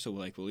dinner. So,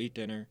 like, we'll eat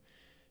dinner,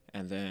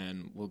 and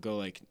then we'll go,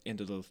 like,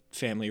 into the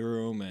family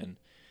room, and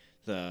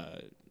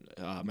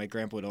my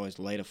grandpa would always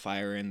light a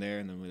fire in there,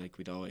 and then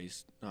we'd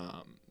always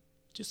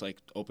just, like,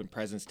 open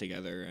presents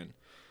together, and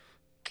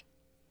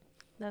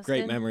That's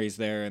great good. memories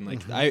there. And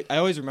like I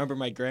always remember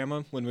my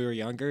grandma when we were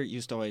younger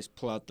used to always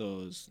pull out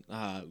those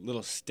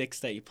little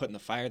sticks that you put in the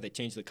fire that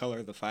change the color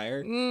of the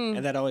fire,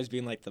 and that always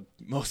being like the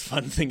most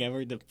fun thing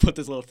ever, to put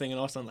this little thing and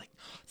all of a sudden like,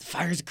 the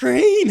fire's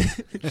green.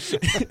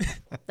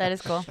 That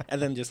is cool. And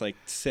then just like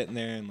sitting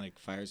there and like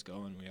fire's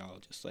going, we all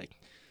just like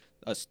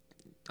us,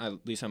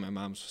 at least on my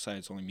mom's side,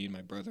 it's only me and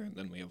my brother, and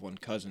then we have one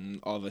cousin, and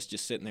all of us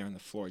just sitting there on the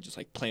floor just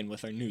like playing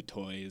with our new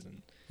toys.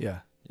 And Yeah.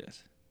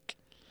 yes.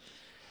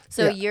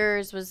 So Yeah.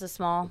 yours was the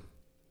small.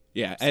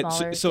 Yeah, and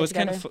Smaller so it's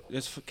kind of get-together?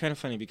 it's kind of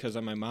funny because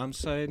on my mom's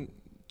side,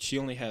 she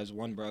only has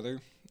one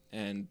brother,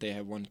 and they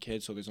have one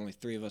kid, so there's only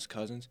 3 of us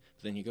cousins.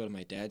 But then you go to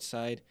my dad's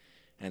side,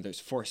 and there's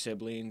 4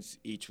 siblings,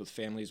 each with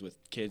families with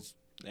kids,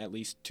 at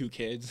least 2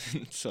 kids.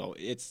 So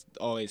it's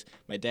always,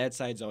 my dad's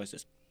side's always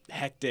this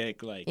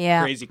hectic, like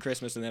Yeah. crazy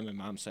Christmas, and then my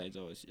mom's side's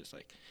always just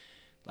like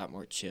a lot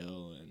more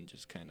chill and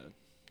just kind of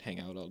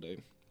hang out all day.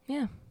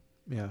 Yeah.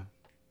 Yeah.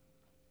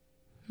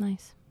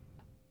 Nice.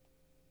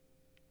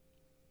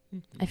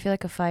 I feel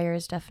like a fire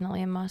is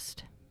definitely a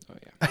must. Oh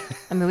yeah.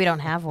 I mean, we don't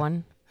have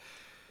one,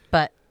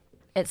 but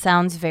it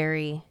sounds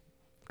very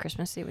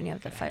Christmassy when you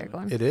have the fire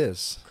going. It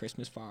is.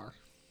 Christmas fire.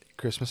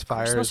 Christmas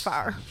fires. Christmas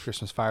fire.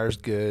 Christmas fire's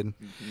good.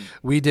 Mm-hmm.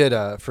 We did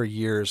for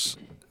years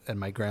at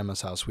my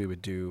grandma's house. We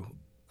would do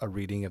a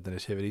reading of the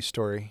Nativity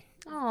story.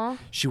 Aw.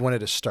 She wanted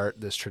to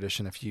start this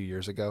tradition a few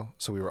years ago,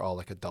 so we were all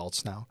like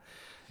adults now,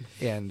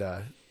 and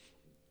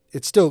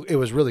it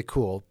was really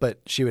cool. But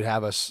she would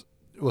have us.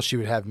 Well, she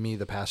would have me,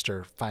 the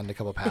pastor, find a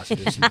couple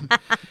passages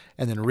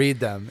and then read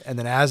them. And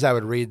then as I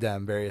would read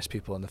them, various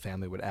people in the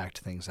family would act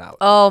things out.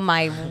 Oh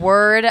my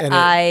word! And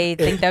I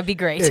think that'd be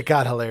great. It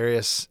got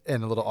hilarious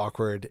and a little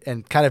awkward,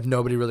 and kind of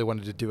nobody really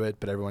wanted to do it,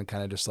 but everyone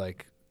kind of just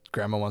like,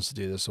 Grandma wants to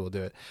do this, so we'll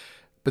do it.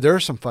 But there are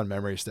some fun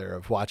memories there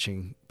of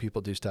watching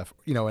people do stuff,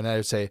 and I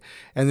would say,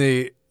 and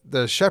the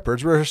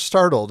shepherds were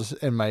startled,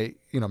 and my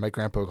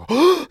grandpa would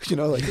go,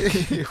 like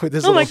with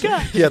this Oh my little,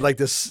 God. he had like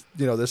this,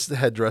 this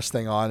headdress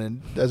thing on,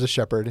 and as a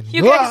shepherd, and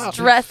You guys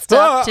dressed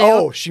up, too.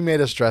 Oh, she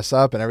made us dress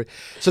up and everything.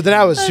 So then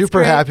I was That's super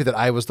great. happy that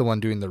I was the one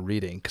doing the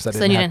reading, because I So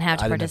didn't. then you didn't have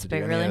to I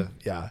participate, do really? any of-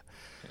 yeah,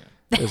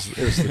 it was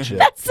legit.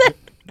 That's it.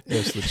 It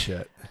was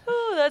legit.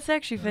 Oh, that's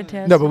actually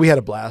fantastic. No, but we had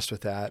a blast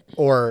with that.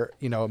 Or,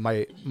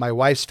 my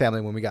wife's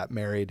family, when we got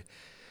married,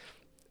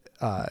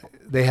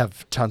 they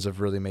have tons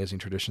of really amazing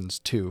traditions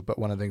too. But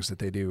one of the things that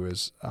they do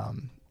is,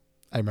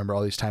 I remember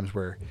all these times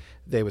where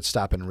they would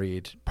stop and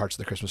read parts of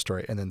the Christmas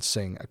story and then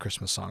sing a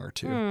Christmas song or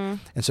two. And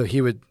so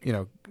he would,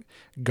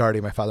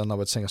 Gardy, my father-in-law,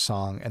 would sing a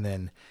song, and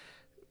then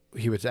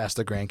he would ask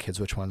the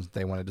grandkids which ones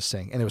they wanted to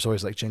sing, and it was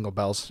always like Jingle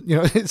Bells,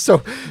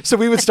 So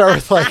we would start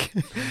with like,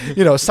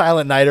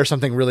 Silent Night or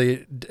something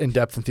really in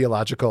depth and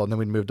theological, and then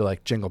we'd move to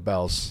like Jingle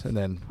Bells, and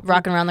then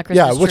Rocking around the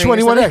Christmas tree. which one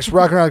do you or want something. next?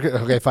 Rock around.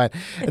 Okay, fine.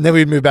 And then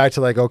we'd move back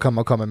to like, "Oh Come,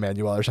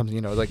 Emmanuel" or something,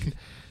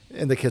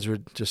 and the kids were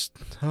just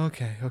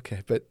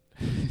okay, but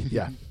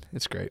yeah,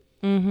 it's great.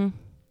 Mm-hmm.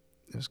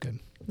 It was good.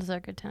 Those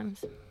are good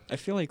times. I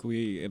feel like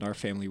we, in our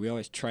family, we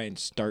always try and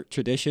start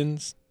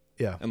traditions.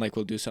 Yeah. And like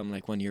we'll do something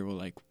like one year we'll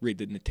like read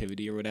the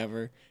nativity or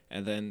whatever,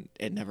 and then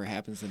it never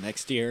happens the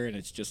next year, and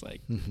it's just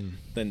like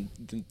then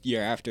the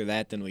year after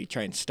that, then we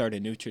try and start a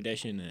new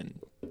tradition, and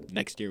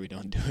next year we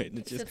don't do it.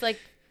 It's So just it's like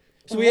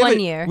so we have one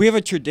a- year. We have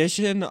a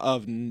tradition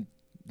of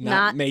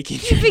not making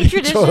keeping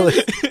traditions.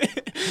 Totally.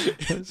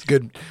 It's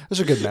good. Those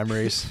are good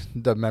memories.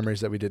 The memories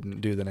that we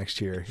didn't do the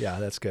next year. Yeah,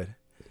 that's good.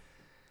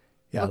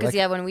 Yeah, Because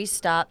when we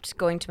stopped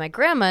going to my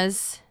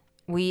grandma's,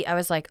 I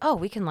was like, oh,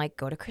 we can like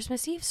go to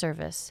Christmas Eve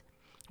service.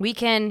 We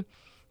can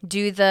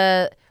do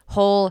the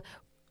whole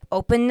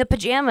open the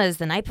pajamas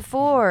the night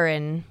before,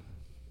 and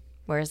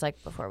whereas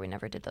like before we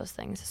never did those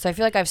things. So I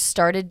feel like I've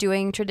started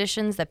doing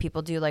traditions that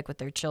people do like with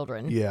their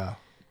children. Yeah.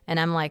 And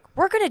I'm like,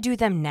 we're going to do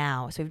them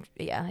now. So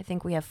I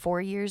think we have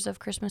 4 years of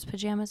Christmas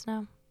pajamas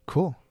now.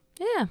 Cool.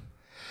 Yeah.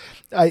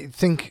 I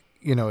think,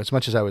 as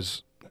much as I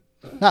was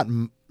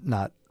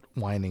not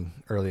whining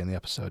early in the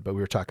episode, but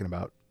we were talking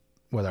about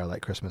whether I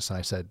like Christmas, and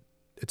I said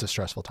it's a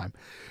stressful time.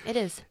 It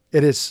is.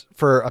 It is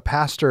for a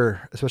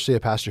pastor, especially a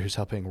pastor who's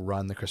helping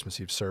run the Christmas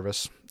Eve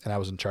service, and I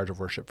was in charge of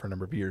worship for a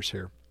number of years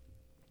here.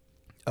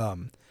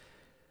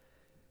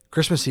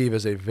 Christmas Eve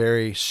is a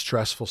very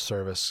stressful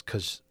service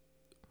because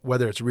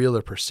whether it's real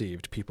or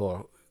perceived,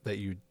 people that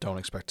you don't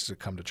expect to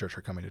come to church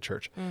are coming to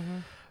church. Mm-hmm.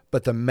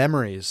 But the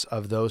memories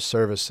of those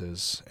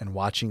services and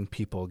watching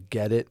people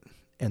get it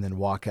and then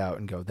walk out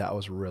and go, that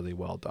was really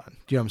well done.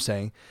 Do you know what I'm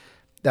saying?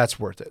 That's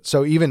worth it.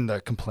 So even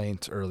the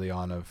complaint early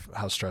on of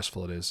how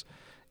stressful it is,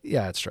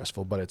 yeah, it's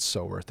stressful, but it's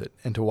so worth it.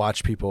 And to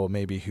watch people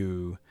maybe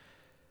who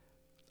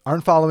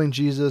aren't following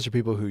Jesus, or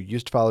people who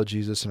used to follow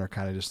Jesus and are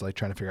kind of just like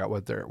trying to figure out where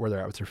they're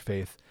at with their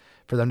faith,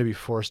 for them to be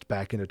forced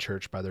back into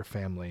church by their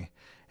family,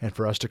 and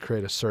for us to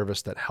create a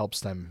service that helps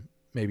them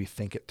maybe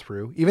think it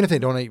through, even if they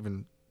don't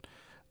even.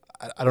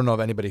 I don't know of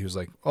anybody who's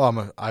like,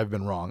 oh, I've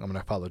been wrong, I'm going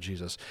to follow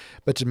Jesus,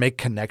 but to make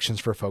connections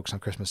for folks on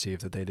Christmas Eve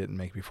that they didn't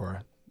make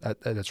before,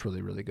 that's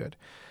really, really good.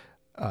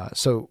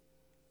 So,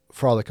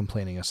 for all the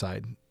complaining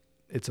aside,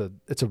 it's a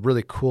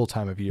really cool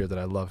time of year that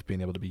I love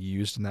being able to be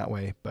used in that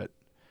way, but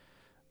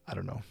I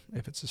don't know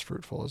if it's as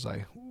fruitful as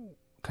I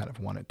kind of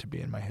want it to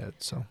be in my head.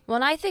 So, Well,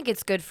 and I think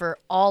it's good for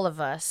all of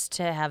us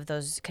to have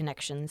those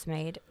connections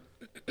made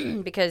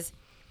because,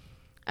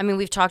 I mean,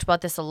 we've talked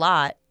about this a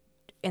lot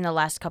in the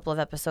last couple of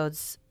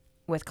episodes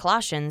with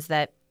Colossians,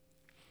 that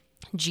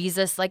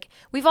Jesus, like,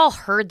 we've all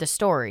heard the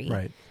story.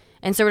 right.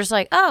 And so we're just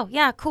like, oh,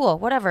 yeah, cool,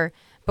 whatever.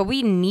 But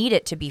we need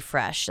it to be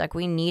fresh. Like,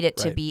 we need it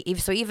to Right. be,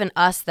 so even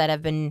us that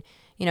have been,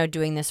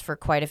 doing this for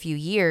quite a few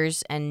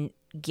years and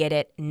get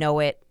it, know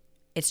it,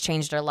 it's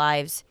changed our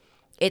lives,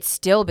 it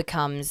still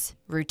becomes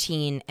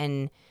routine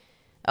and,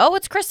 oh,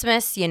 it's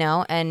Christmas,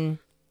 and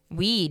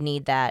we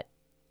need that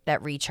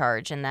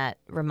recharge and that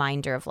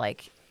reminder of,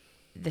 like,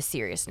 the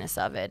seriousness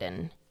of it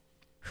and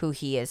who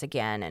he is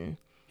again. And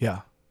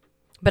Yeah.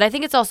 but I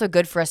think it's also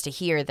good for us to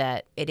hear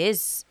that it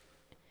is,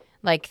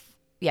 like,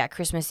 yeah,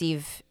 Christmas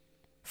Eve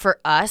for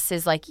us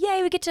is like,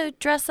 yay, we get to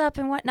dress up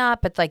and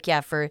whatnot. But, like, yeah,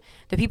 for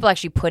the people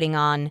actually putting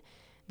on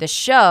the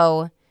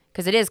show,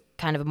 because it is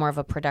kind of more of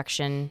a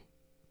production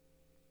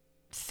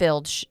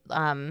filled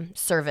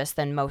service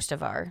than most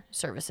of our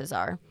services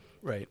are,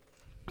 Right.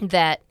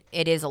 that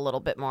it is a little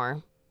bit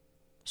more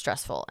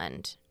stressful,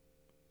 and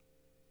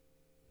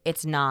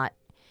it's not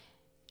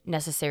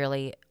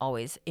necessarily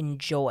always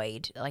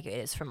enjoyed like it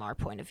is from our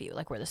point of view.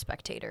 Like, we're the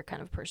spectator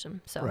kind of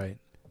person. So Right.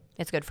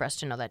 it's good for us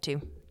to know that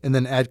too. And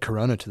then add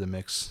Corona to the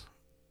mix,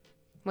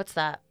 What's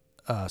that?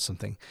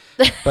 something.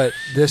 But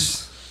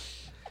this,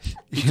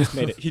 He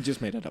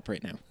just made it up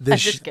right now.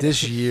 just kidding.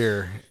 this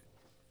year,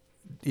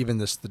 even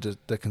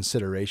the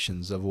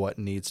considerations of what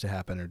needs to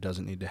happen or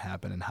doesn't need to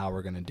happen and how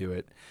we're going to do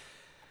it.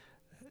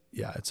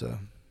 Yeah, it's a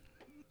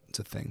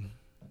thing.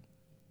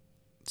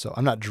 So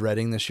I'm not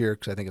dreading this year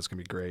because I think it's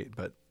going to be great,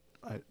 but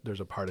there's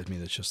a part of me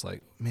that's just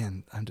like,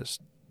 man, I'm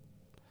just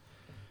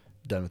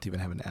done with even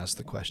having to ask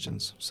the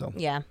questions. So,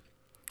 Yeah.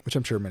 which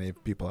I'm sure many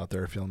people out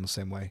there are feeling the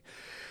same way.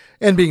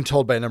 And being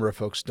told by a number of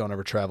folks, don't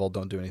ever travel,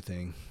 don't do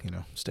anything,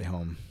 stay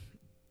home.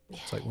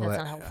 It's like, well, That's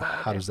not helpful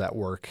how either. does that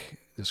work?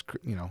 It's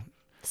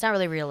not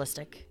really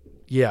realistic.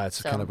 Yeah, it's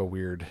So- kind of a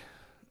weird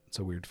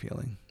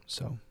feeling.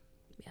 So,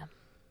 Yeah.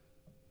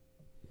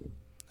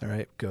 all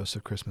right, Ghosts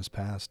of Christmas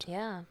Past.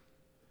 Yeah.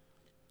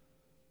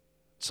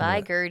 Some Bye,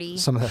 of that- Gertie.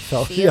 Some of that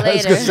felt. See you I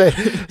was gonna later.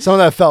 say some of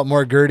that felt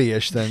more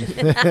Gertie-ish than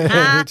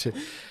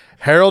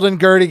Harold and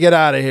Gertie. Get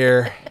out of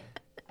here,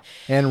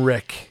 and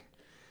Rick.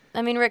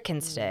 I mean, Rick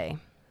can stay.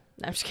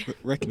 I'm just kidding.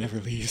 Rick never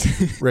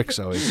leaves. Rick's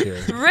always here.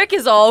 Rick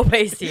is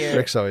always here.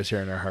 Rick's always here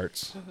in our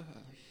hearts.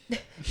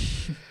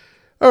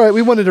 All right,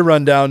 we wanted to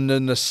run down the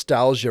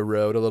nostalgia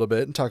road a little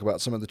bit and talk about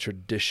some of the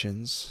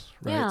traditions,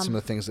 right? Yeah. Some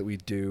of the things that we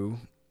do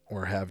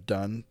or have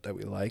done that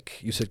we like.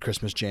 You said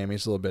Christmas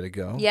jammies a little bit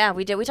ago. Yeah,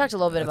 we did. We talked a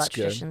little bit That's about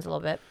good. traditions a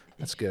little bit.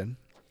 That's good.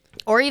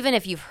 Or even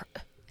if you've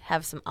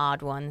have some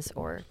odd ones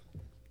or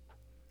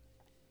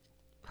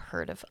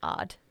heard of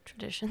odd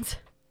traditions.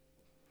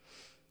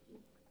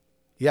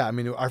 Yeah, I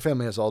mean, our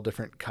family has all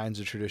different kinds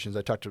of traditions.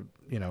 I talked to,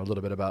 a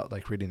little bit about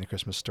like reading the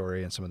Christmas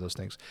story and some of those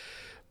things.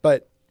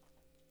 But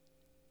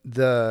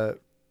the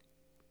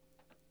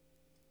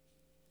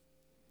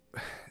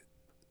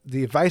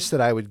advice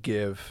that I would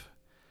give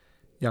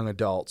young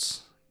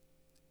adults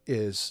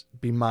is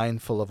be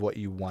mindful of what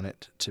you want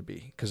it to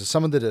be. Because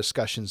some of the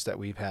discussions that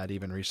we've had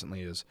even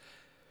recently is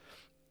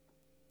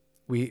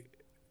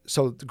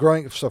so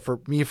for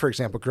me, for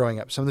example, growing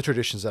up, some of the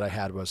traditions that I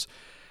had was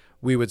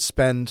we would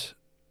spend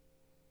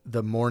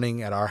the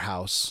morning at our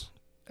house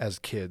as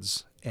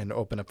kids and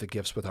open up the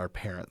gifts with our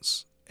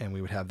parents. And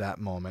we would have that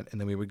moment. And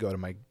then we would go to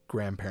my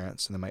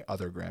grandparents and then my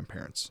other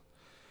grandparents.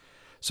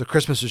 So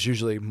Christmas was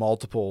usually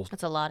multiple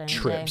That's a lot in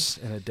trips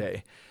in a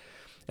day.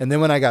 And then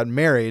when I got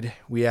married,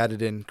 we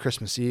added in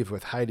Christmas Eve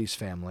with Heidi's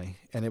family.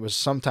 And it was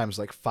sometimes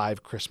like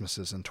 5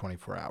 Christmases in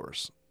 24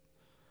 hours,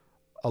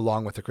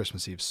 along with the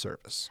Christmas Eve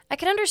service. I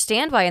can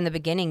understand why in the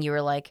beginning you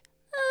were like,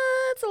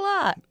 that's a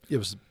lot. It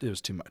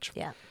was too much.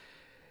 Yeah.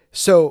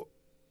 So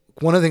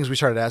one of the things we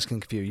started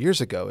asking a few years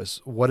ago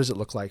is, what does it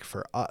look like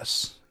for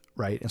us,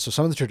 right? And so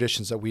some of the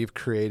traditions that we've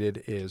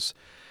created is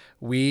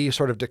we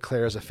sort of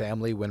declare as a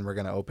family when we're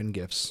going to open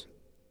gifts,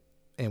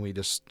 and we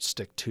just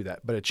stick to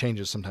that. But it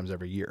changes sometimes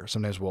every year.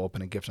 Sometimes we'll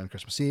open a gift on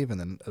Christmas Eve, and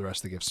then the rest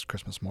of the gifts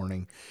Christmas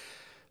morning.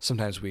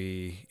 Sometimes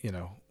we,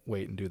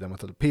 wait and do them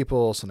with other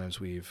people. Sometimes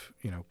we've,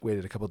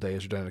 waited a couple of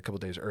days or done it a couple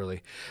of days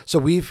early. So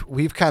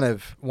we've kind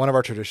of, one of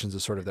our traditions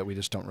is sort of that we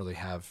just don't really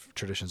have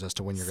traditions as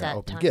to when you're going Set to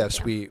open time,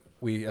 gifts. yeah.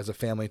 We as a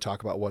family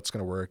talk about what's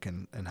going to work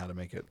and how to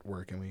make it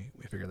work, and we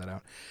figure that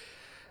out.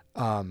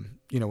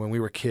 When we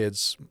were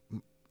kids,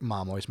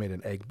 Mom always made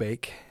an egg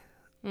bake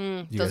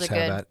You those guys are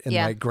have good. that. And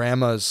Yeah. my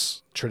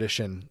grandma's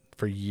tradition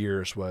for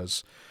years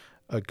was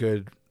a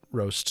good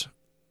roast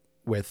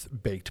with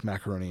baked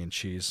macaroni and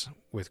cheese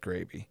with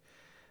gravy.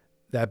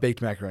 That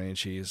baked macaroni and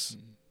cheese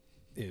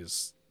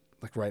is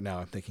like right now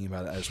I'm thinking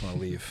about it. I just want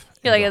to leave.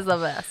 You're like, and it's the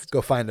best.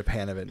 go find a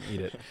pan of it and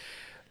eat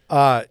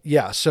it.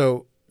 Yeah.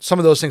 So some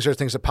of those things are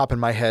things that pop in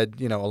my head,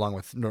 you know, along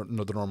with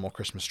the normal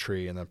Christmas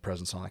tree and the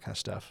presents and all that kind of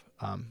stuff.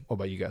 What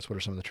about you guys? What are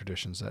some of the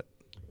traditions that?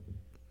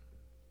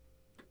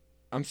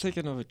 I'm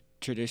thinking of a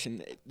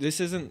tradition. This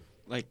isn't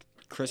like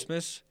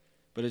Christmas,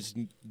 but it's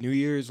New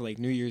Year's, like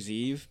New Year's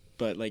Eve.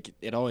 But like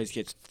it always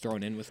gets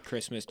thrown in with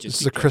Christmas. Just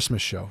This is a because-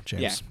 Christmas show,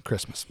 James. Yeah.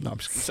 Christmas. No, I'm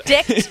just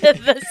kidding. Stick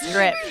to the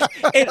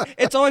script.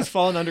 It's always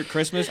fallen under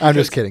Christmas. I'm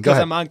just kidding. Go Because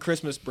ahead. I'm on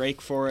Christmas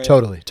break for it.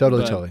 Totally.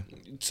 But-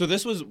 So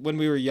this was when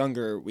we were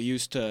younger. We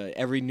used to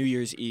every New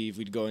Year's Eve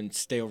we'd go and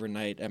stay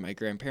overnight at my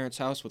grandparents'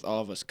 house with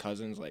all of us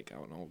cousins. Like I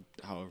don't know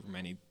however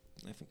many.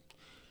 I think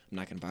I'm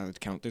not gonna bother to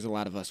count. There's a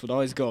lot of us. Would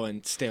always go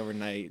and stay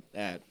overnight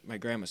at my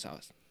grandma's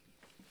house.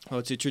 Well,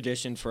 it's a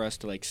tradition for us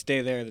to like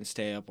stay there, then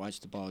stay up, watch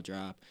the ball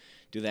drop,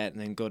 do that,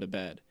 and then go to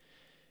bed.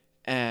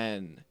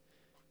 And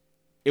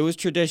it was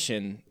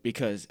tradition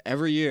because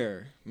every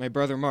year my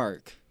brother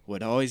Mark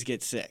would always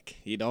get sick.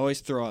 He'd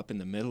always throw up in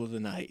the middle of the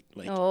night,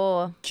 like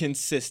Oh,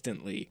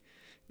 consistently.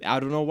 I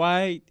don't know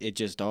why. It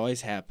just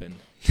always happened.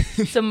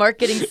 so Mark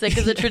getting sick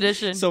is a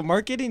tradition. So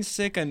Mark getting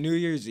sick on New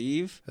Year's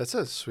Eve That's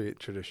a sweet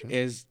tradition.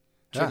 is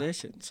Yeah.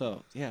 tradition.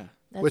 So yeah.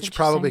 That's Which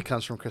probably interesting.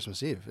 comes from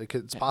Christmas Eve.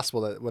 It's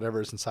possible that whatever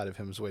is inside of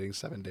him is waiting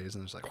 7 days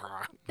and it's like,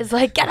 "Rah." It's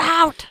like, get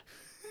out.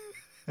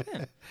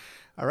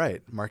 All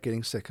right, Mark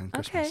getting sick on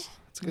Christmas. Okay.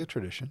 It's a good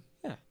tradition.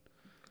 Yeah.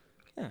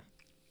 Yeah.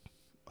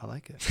 I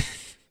like it.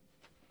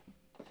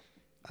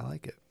 I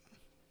like it.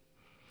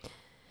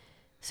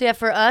 So yeah,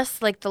 for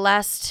us, like the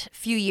last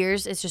few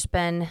years, it's just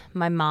been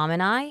my mom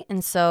and I.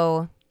 And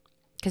so,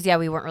 because yeah,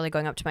 we weren't really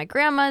going up to my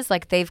grandma's.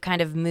 Like they've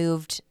kind of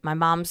moved. My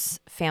mom's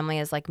family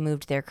has like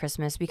moved their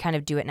Christmas. We kind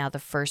of do it now the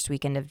first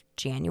weekend of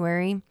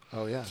January.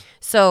 Oh yeah.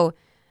 So,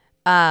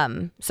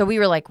 so we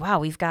were like,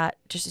 wow, it's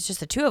just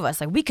the two of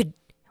us. Like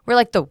we're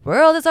like, the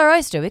world is our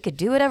oyster. We could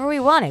do whatever we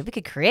wanted. We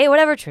could create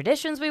whatever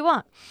traditions we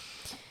want.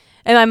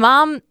 And my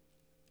mom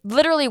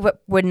literally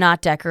would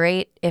not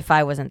decorate if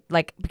I wasn't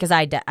like, because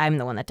I'm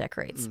the one that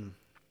decorates.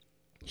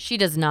 She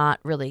does not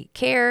really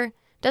care.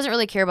 Doesn't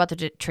really care about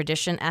the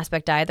tradition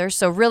aspect either.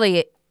 So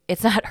really,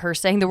 it's not her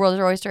saying the world is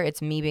our oyster.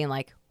 It's me being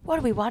like, what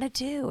do we want to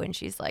do? And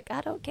she's like,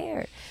 I don't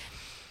care.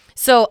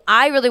 So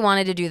I really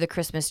wanted to do the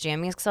Christmas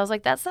jammies because I was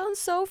like, that sounds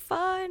so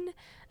fun.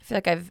 I feel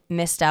like I've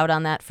missed out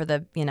on that for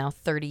the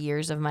 30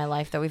 years of my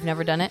life that we've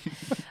never done it.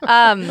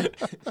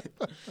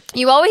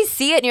 You always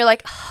see it and you're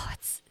like, oh,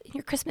 it's in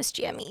your Christmas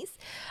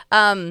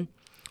jammies.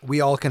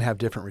 We all can have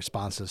different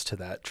responses to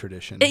that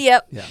tradition.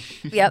 Yep. Yeah.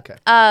 Yep.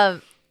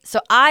 Okay. So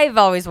I've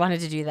always wanted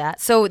to do that.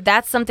 So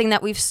that's something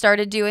that we've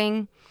started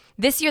doing.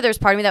 This year, there's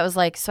part of me that was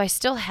like, so I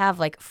still have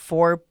like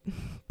 4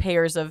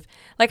 pairs of,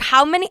 like,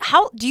 how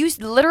do you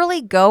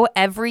literally go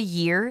every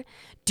year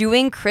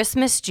doing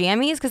Christmas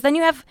jammies? Because then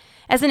you have,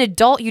 as an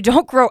adult, you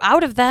don't grow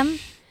out of them.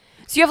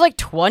 So you have like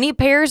 20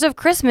 pairs of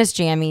Christmas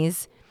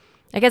jammies.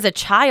 Like as a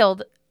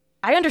child,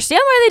 I understand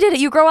why they did it.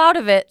 You grow out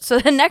of it. So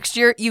the next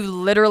year, you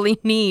literally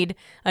need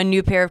a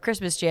new pair of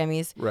Christmas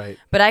jammies. Right.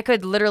 But I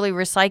could literally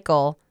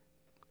recycle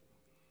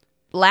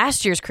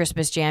last year's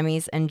Christmas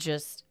jammies and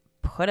just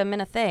put them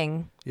in a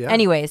thing. Yeah.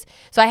 Anyways,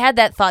 so I had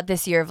that thought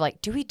this year of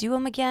like, do we do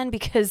them again?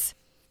 Because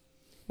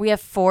we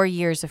have 4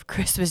 years of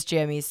Christmas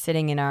jammies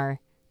sitting in our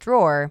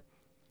drawer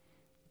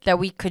that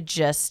we could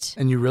just.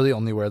 And you really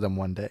only wear them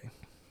one day.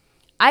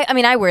 I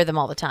mean, I wear them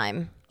all the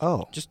time.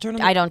 Oh. Just turn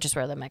them. I don't just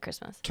wear them at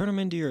Christmas. Turn them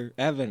into your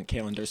advent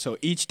calendar. So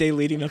each day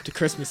leading up to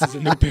Christmas is a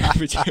new pair of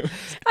pajamas.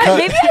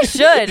 Maybe I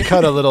should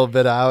Cut a little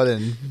bit out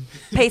and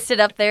paste it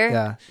up there.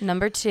 Yeah.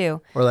 Number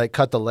 2. or like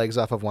cut the legs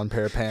off of one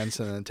pair of pants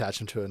and then attach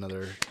them to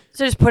another,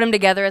 So just put them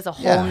together as a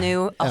whole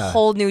Yeah.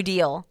 whole new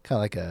deal. kind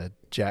of like a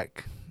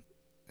Jack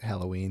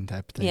Halloween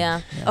type thing.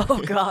 Yeah.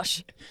 Oh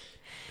gosh.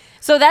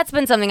 So that's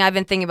been something I've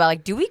been thinking about.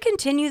 Like, do we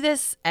continue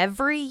this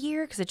every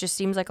year? Because it just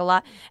seems like a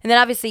lot. And then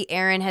obviously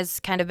Aaron has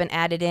kind of been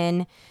added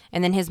in,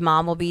 and then his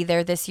mom will be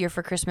there this year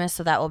for Christmas,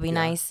 so that will be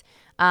nice.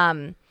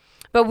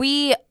 But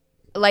we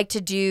like to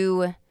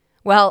do,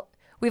 well,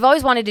 we've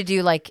always wanted to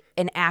do like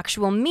an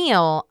actual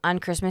meal on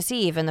Christmas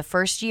Eve. And the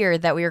first year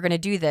that we were going to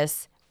do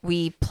this,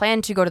 we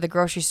planned to go to the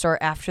grocery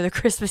store after the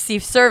Christmas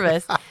Eve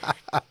service.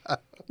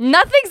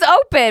 Nothing's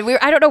open.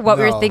 I don't know what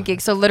we were No. thinking.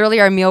 So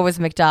literally our meal was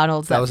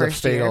McDonald's That that, was a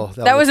first fatal- year.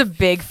 that That was was a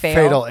big fail.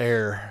 Fatal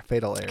error.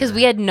 Because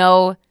we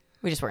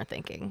just weren't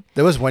thinking.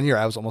 There was one year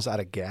I was almost out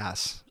of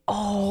gas.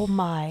 Oh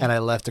my. And I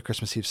left the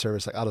Christmas Eve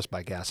service like, I'll just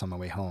buy gas on my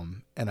way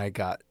home. And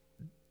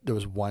there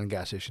was one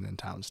gas station in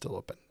town still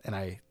open. And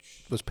I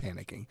was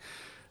panicking.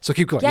 So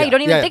keep going. Yeah, you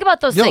don't even think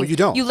about those things. No, you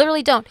don't. You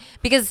literally don't.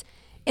 Because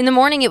in the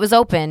morning it was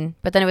open,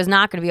 but then it was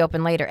not going to be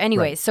open later.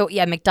 Anyway, Right. so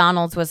yeah,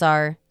 McDonald's was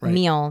our Right.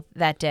 meal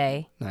that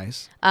day.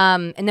 Nice.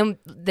 And then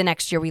the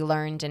next year we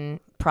learned and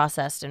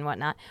processed and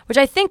whatnot, which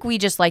I think we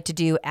just like to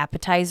do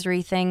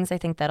appetizer-y things. I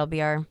think that'll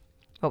be our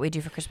what we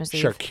do for Christmas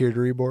Eve.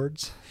 Charcuterie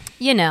boards.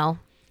 You know,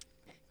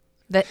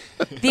 the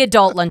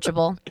adult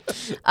Lunchable.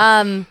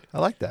 I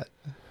like that.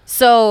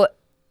 So,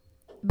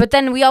 but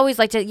then we always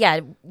like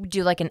to,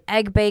 do like an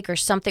egg bake or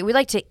something. We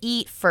like to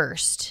eat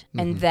first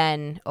and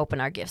then open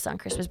our gifts on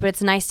Christmas. But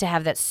it's nice to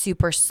have that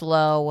super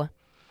slow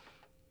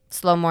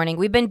morning.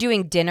 We've been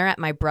doing dinner at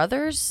my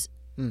brother's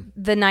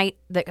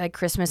like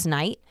Christmas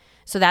night.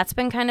 So that's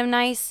been kind of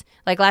nice.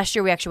 Like last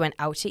year we actually went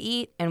out to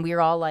eat and we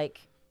were all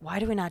like, why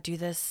do we not do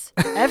this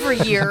every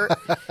year?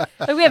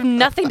 Like we have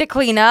nothing to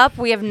clean up.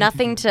 We have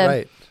nothing to,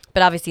 Right.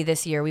 But obviously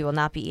this year we will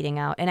not be eating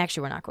out. And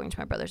actually we're not going to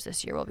my brother's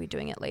this year. We'll be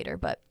doing it later,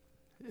 but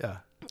Yeah.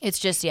 it's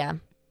just,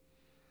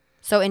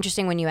 so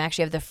interesting when you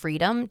actually have the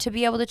freedom to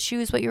be able to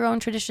choose what your own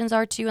traditions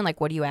are too. And like,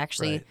 what do you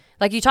actually, Right.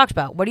 like you talked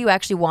about, what do you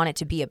actually want it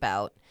to be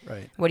about?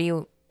 Right.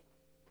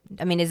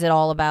 Is it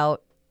all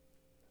about,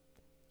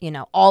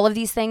 all of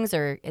these things,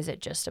 or is it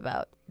just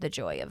about the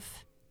joy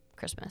of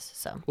Christmas?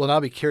 So, Well, and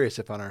I'll be curious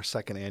if on our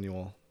second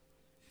annual,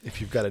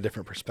 if you've got a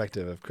different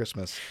perspective of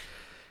Christmas,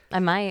 I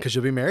might, because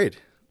you'll be married.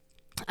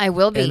 I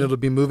will be. And it'll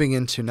be moving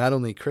into not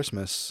only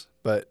Christmas,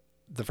 but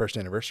the first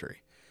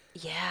anniversary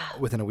Yeah.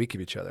 within a week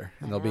of each other.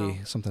 And there'll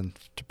be something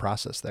to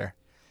process there,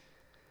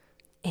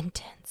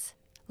 Intense.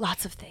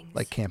 Lots of things.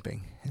 like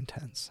camping and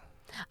tents.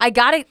 I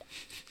got it.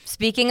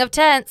 Speaking of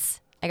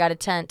tents, I got a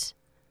tent.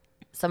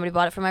 Somebody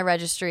bought it from my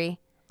registry.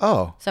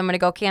 Oh, So I'm going to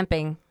go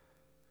camping.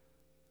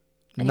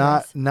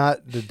 not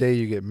the day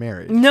you get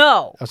married.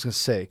 No. I was going to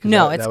say. 'cause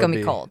No, that it's would gonna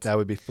be cold. That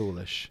would be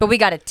foolish. But we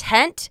got a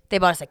tent. They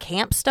bought us a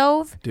camp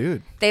stove.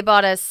 Dude. They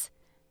bought us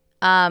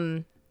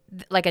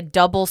like a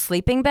double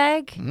sleeping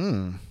bag.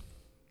 Mm.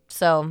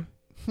 So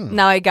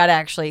now I got to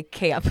actually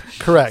camp.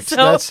 Correct.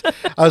 So-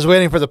 I was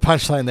waiting for the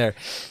punchline there.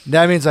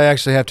 That means I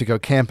actually have to go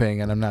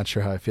camping, and I'm not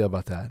sure how I feel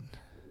about that.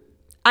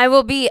 I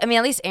will be. At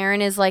least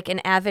Aaron is like an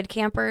avid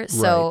camper.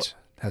 So Right.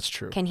 That's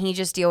true. can he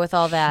just deal with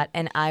all that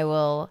and I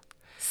will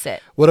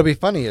sit. What'll be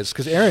funny is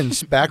because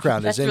Aaron's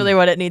background That's is in really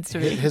what it needs to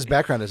be. his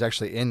background is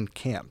actually in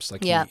camps.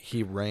 Like Yeah.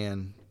 he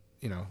ran,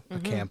 a Mm-hmm.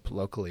 camp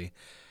locally.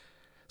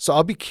 So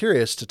I'll be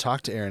curious to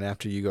talk to Aaron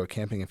after you go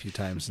camping a few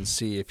times and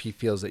see if he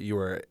feels that you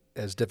are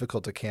as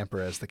difficult a camper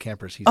as the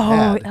campers he's Oh,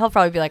 had. he'll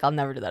probably be like, I'll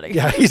never do that again.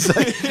 Yeah, he's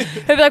like,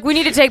 He'll be like, we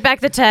need to take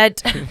back the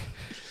tent.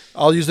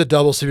 I'll use the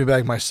double sleeping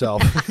bag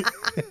myself.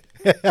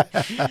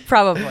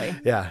 Probably.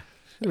 Yeah,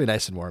 it'll be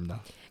nice and warm though.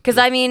 Because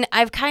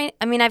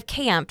I've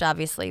camped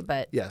obviously,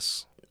 but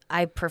Yes.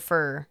 I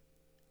prefer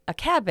a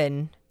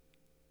cabin.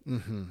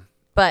 Mm-hmm.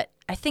 But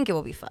I think it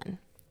will be fun.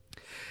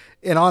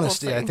 In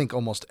honesty, We'll I see. think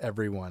almost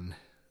everyone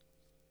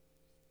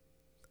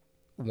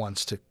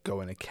wants to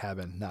go in a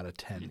cabin, not a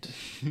tent.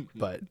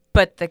 But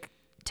But the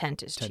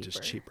tent is tent cheaper.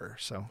 is cheaper.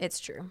 So It's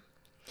true.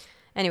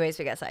 Anyways,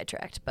 we got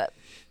sidetracked, but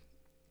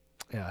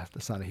yeah,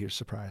 that's not a huge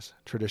surprise.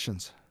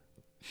 Traditions.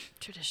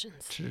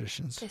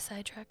 traditions. They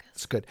sidetrack us.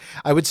 It's good.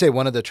 I would say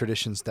one of the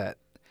traditions that,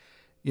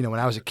 when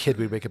I was a kid,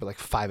 we'd wake up at like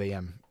 5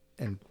 a.m.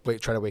 and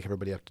try to wake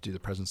everybody up to do the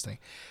presents thing.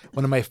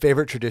 One of my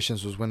favorite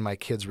traditions was when my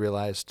kids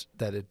realized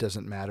that it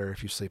doesn't matter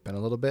if you sleep in a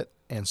little bit.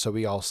 And so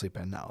we all sleep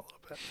in now a little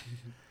bit.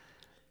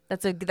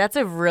 That's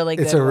a really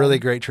good It's a really one.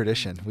 great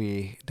tradition.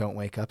 We don't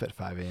wake up at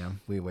 5 a.m.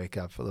 We wake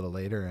up a little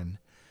later and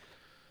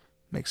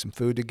make some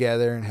food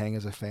together and hang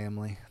as a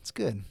family. It's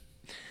good.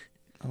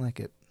 I like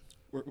it.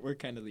 We're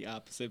kind of the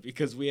opposite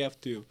because we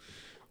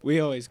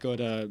always go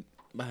to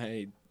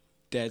my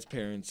dad's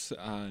parents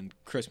on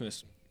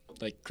Christmas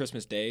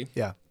Day.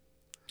 Yeah.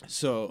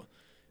 So,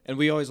 and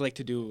we always like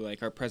to do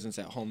like our presents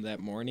at home that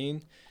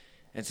morning.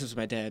 And since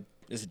my dad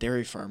is a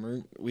dairy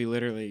farmer, we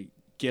literally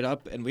get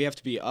up and we have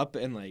to be up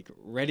and like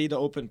ready to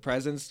open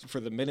presents for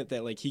the minute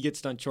that like he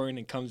gets done choring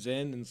and comes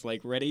in and is like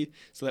ready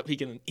so that we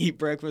can eat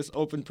breakfast,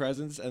 open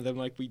presents, and then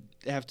like we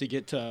have to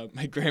get to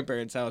my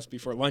grandparents' house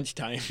before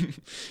lunchtime.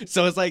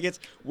 So it's like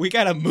we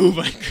gotta move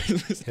on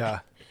Christmas. Yeah.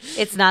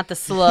 It's not the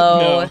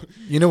slow. No.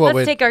 You know what Let's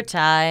would take our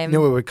time.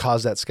 what would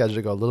cause that schedule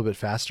to go a little bit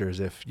faster is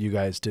if you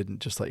guys didn't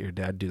just let your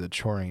dad do the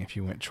choring if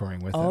you went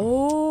choring with him.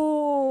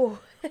 Oh.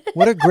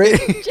 What a great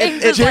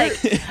James is like,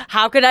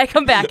 how could I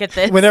come back at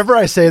this? Whenever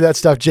I say that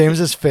stuff,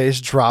 James's face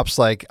drops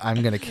like,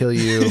 I'm going to kill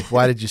you.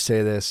 Why did you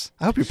say this?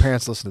 I hope your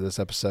parents listen to this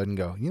episode and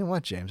go, you know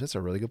what, James? That's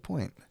a really good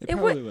point. It It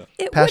probably would, will.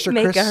 it Pastor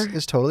would make Chris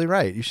is totally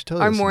right. You should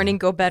totally our listen to morning him.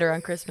 go better on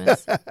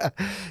Christmas.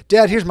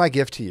 Dad, here's my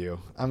gift to you.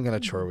 I'm going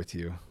to chore with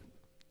you.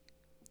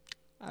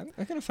 I'm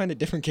gonna find a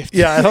different gift.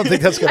 Yeah, I don't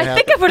think that's going to I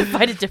happen. think I would have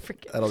find a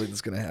different gift. I don't think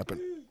that's going to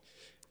happen.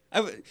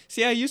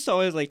 I used to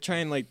always like try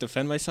and like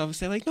defend myself and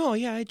say like, no,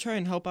 yeah, I try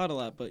and help out a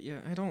lot, but yeah,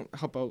 I don't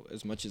help out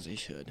as much as I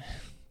should.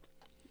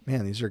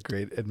 Man, these are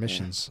great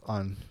admissions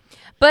on.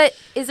 But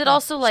is it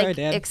also Sorry, like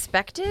Dad.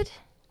 expected?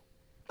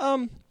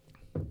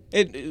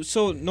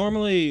 So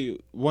normally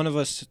one of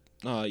us,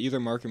 either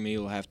Mark or me,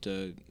 will have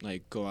to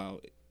like go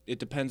out. It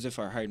depends if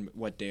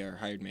what day our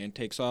hired man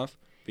takes off,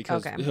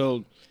 because Okay.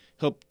 he'll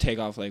take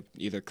off like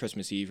either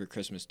Christmas Eve or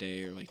Christmas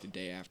Day or like the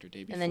day after,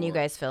 day before. And then you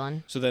guys fill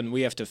in. So then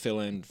we have to fill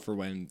in for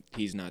when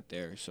he's not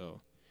there.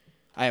 So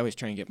I always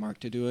try and get Mark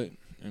to do it,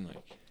 and like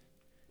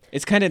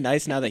It's kind of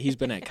nice now that he's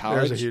been at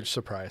college. There's a huge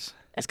surprise.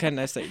 It's kind of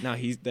nice that now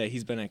he's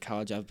been at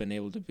college. I've been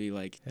able to be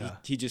like, Yeah.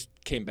 he just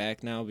came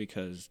back now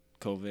because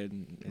COVID,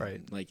 and,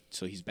 Right. like,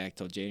 so he's back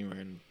till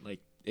January, and like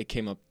it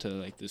came up to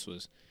like this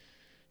was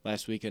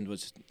last weekend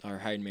was our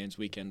hired man's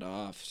weekend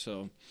off.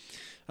 So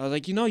I was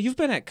like, you've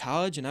been at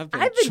college, and I've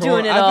been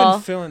doing it I've all.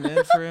 been filling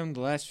in for him the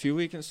last few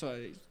weekends. So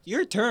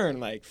your turn,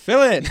 like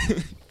fill in.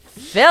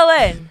 Fill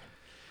in.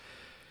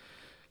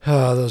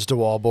 Oh, those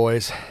DeWall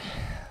boys.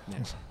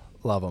 Yeah.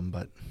 Love them,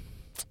 but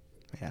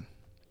man.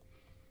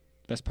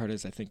 Best part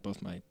is I think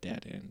both my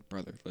dad and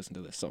brother listen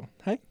to this. So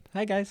hi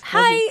guys. Love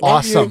Hi. you.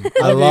 Awesome.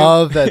 I Love you.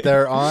 love that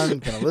they're on.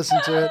 Going to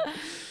listen to it.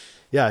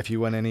 Yeah, if you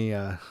want any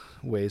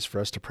ways for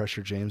us to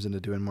pressure James into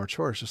doing more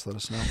chores, just let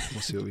us know.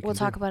 We'll see what we We'll can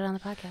talk do. about it on the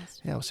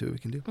podcast. Yeah, we'll see what we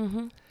can do.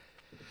 Mm-hmm.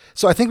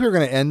 So I think we were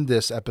going to end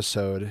this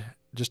episode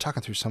just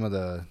talking through some of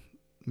the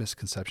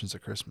misconceptions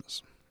of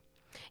Christmas.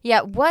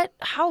 Yeah.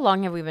 How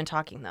long have we been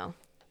talking though?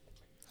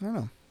 I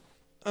don't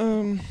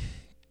know.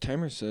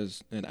 Timer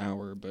says an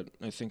hour, but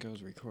I think I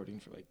was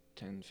recording for like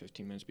 10,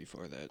 15 minutes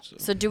before that.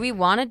 So do we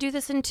want to do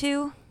this in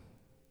 2?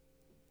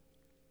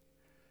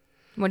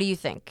 What do you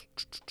think?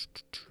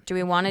 Do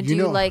we want to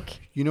do like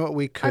You know what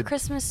we our could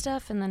Christmas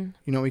stuff and then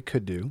You know what we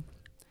could do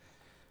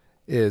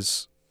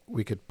is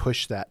we could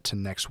push that to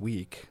next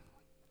week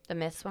the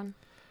myths one?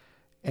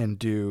 and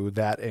do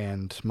that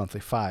and monthly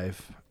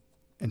 5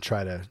 and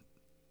try to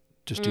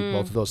just do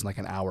both of those in like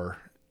an hour.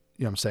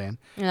 You know what I'm saying?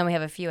 And then we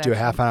have a few. Do a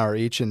extra. half an hour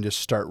each and just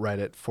start right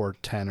at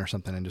 4:10 or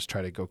something and just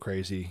try to go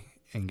crazy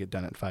and get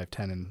done at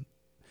 5:10 and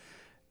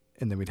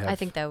then we'd have I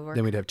think that would work.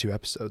 then we'd have 2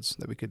 episodes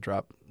that we could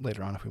drop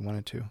later on if we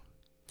wanted to.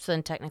 So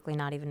then technically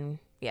not even.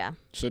 Yeah.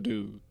 So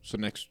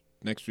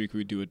next week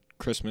we do a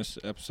Christmas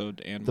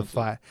episode and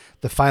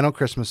The final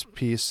Christmas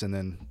piece and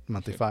then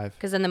monthly 5.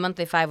 Because then the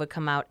monthly 5 would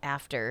come out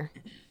after.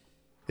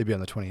 It'd be on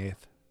the 28th.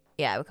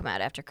 Yeah, it would come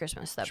out after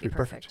Christmas. That'd Should be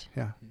perfect.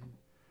 Yeah.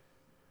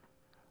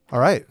 All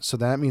right. So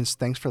that means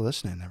thanks for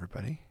listening,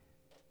 everybody.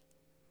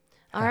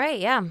 All right.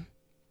 Yeah.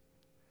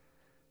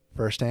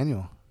 First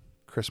annual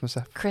Christmas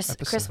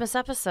episode. Christmas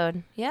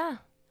episode. Yeah.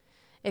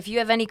 If you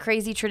have any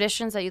crazy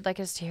traditions that you'd like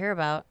us to hear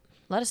about,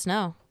 let us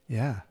know.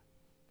 Yeah.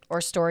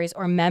 Or stories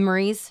or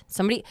memories.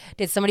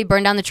 Did somebody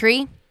burn down the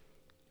tree?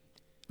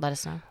 Let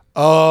us know.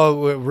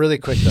 Oh, really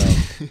quick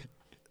though.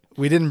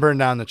 We didn't burn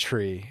down the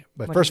tree,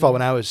 but What first did of all, you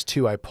when I was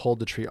 2, I pulled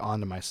the tree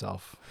onto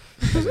myself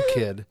as a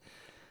kid,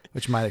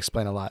 which might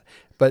explain a lot.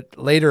 But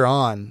later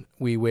on,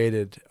 we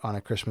waited on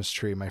a Christmas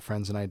tree, my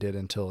friends and I did,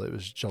 until it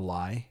was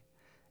July,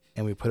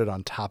 and we put it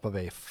on top of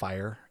a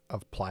fire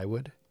of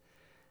plywood,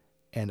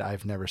 and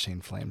I've never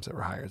seen flames that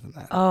were higher than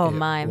that. Oh, it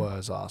my.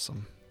 was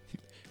awesome.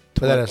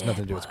 But that has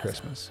nothing to do with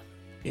Christmas.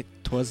 It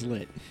was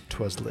lit.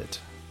 'Twas lit.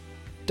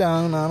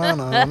 All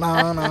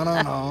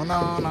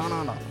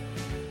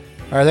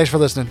right, thanks for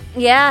listening.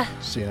 Yeah.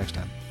 See you next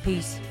time.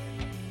 Peace.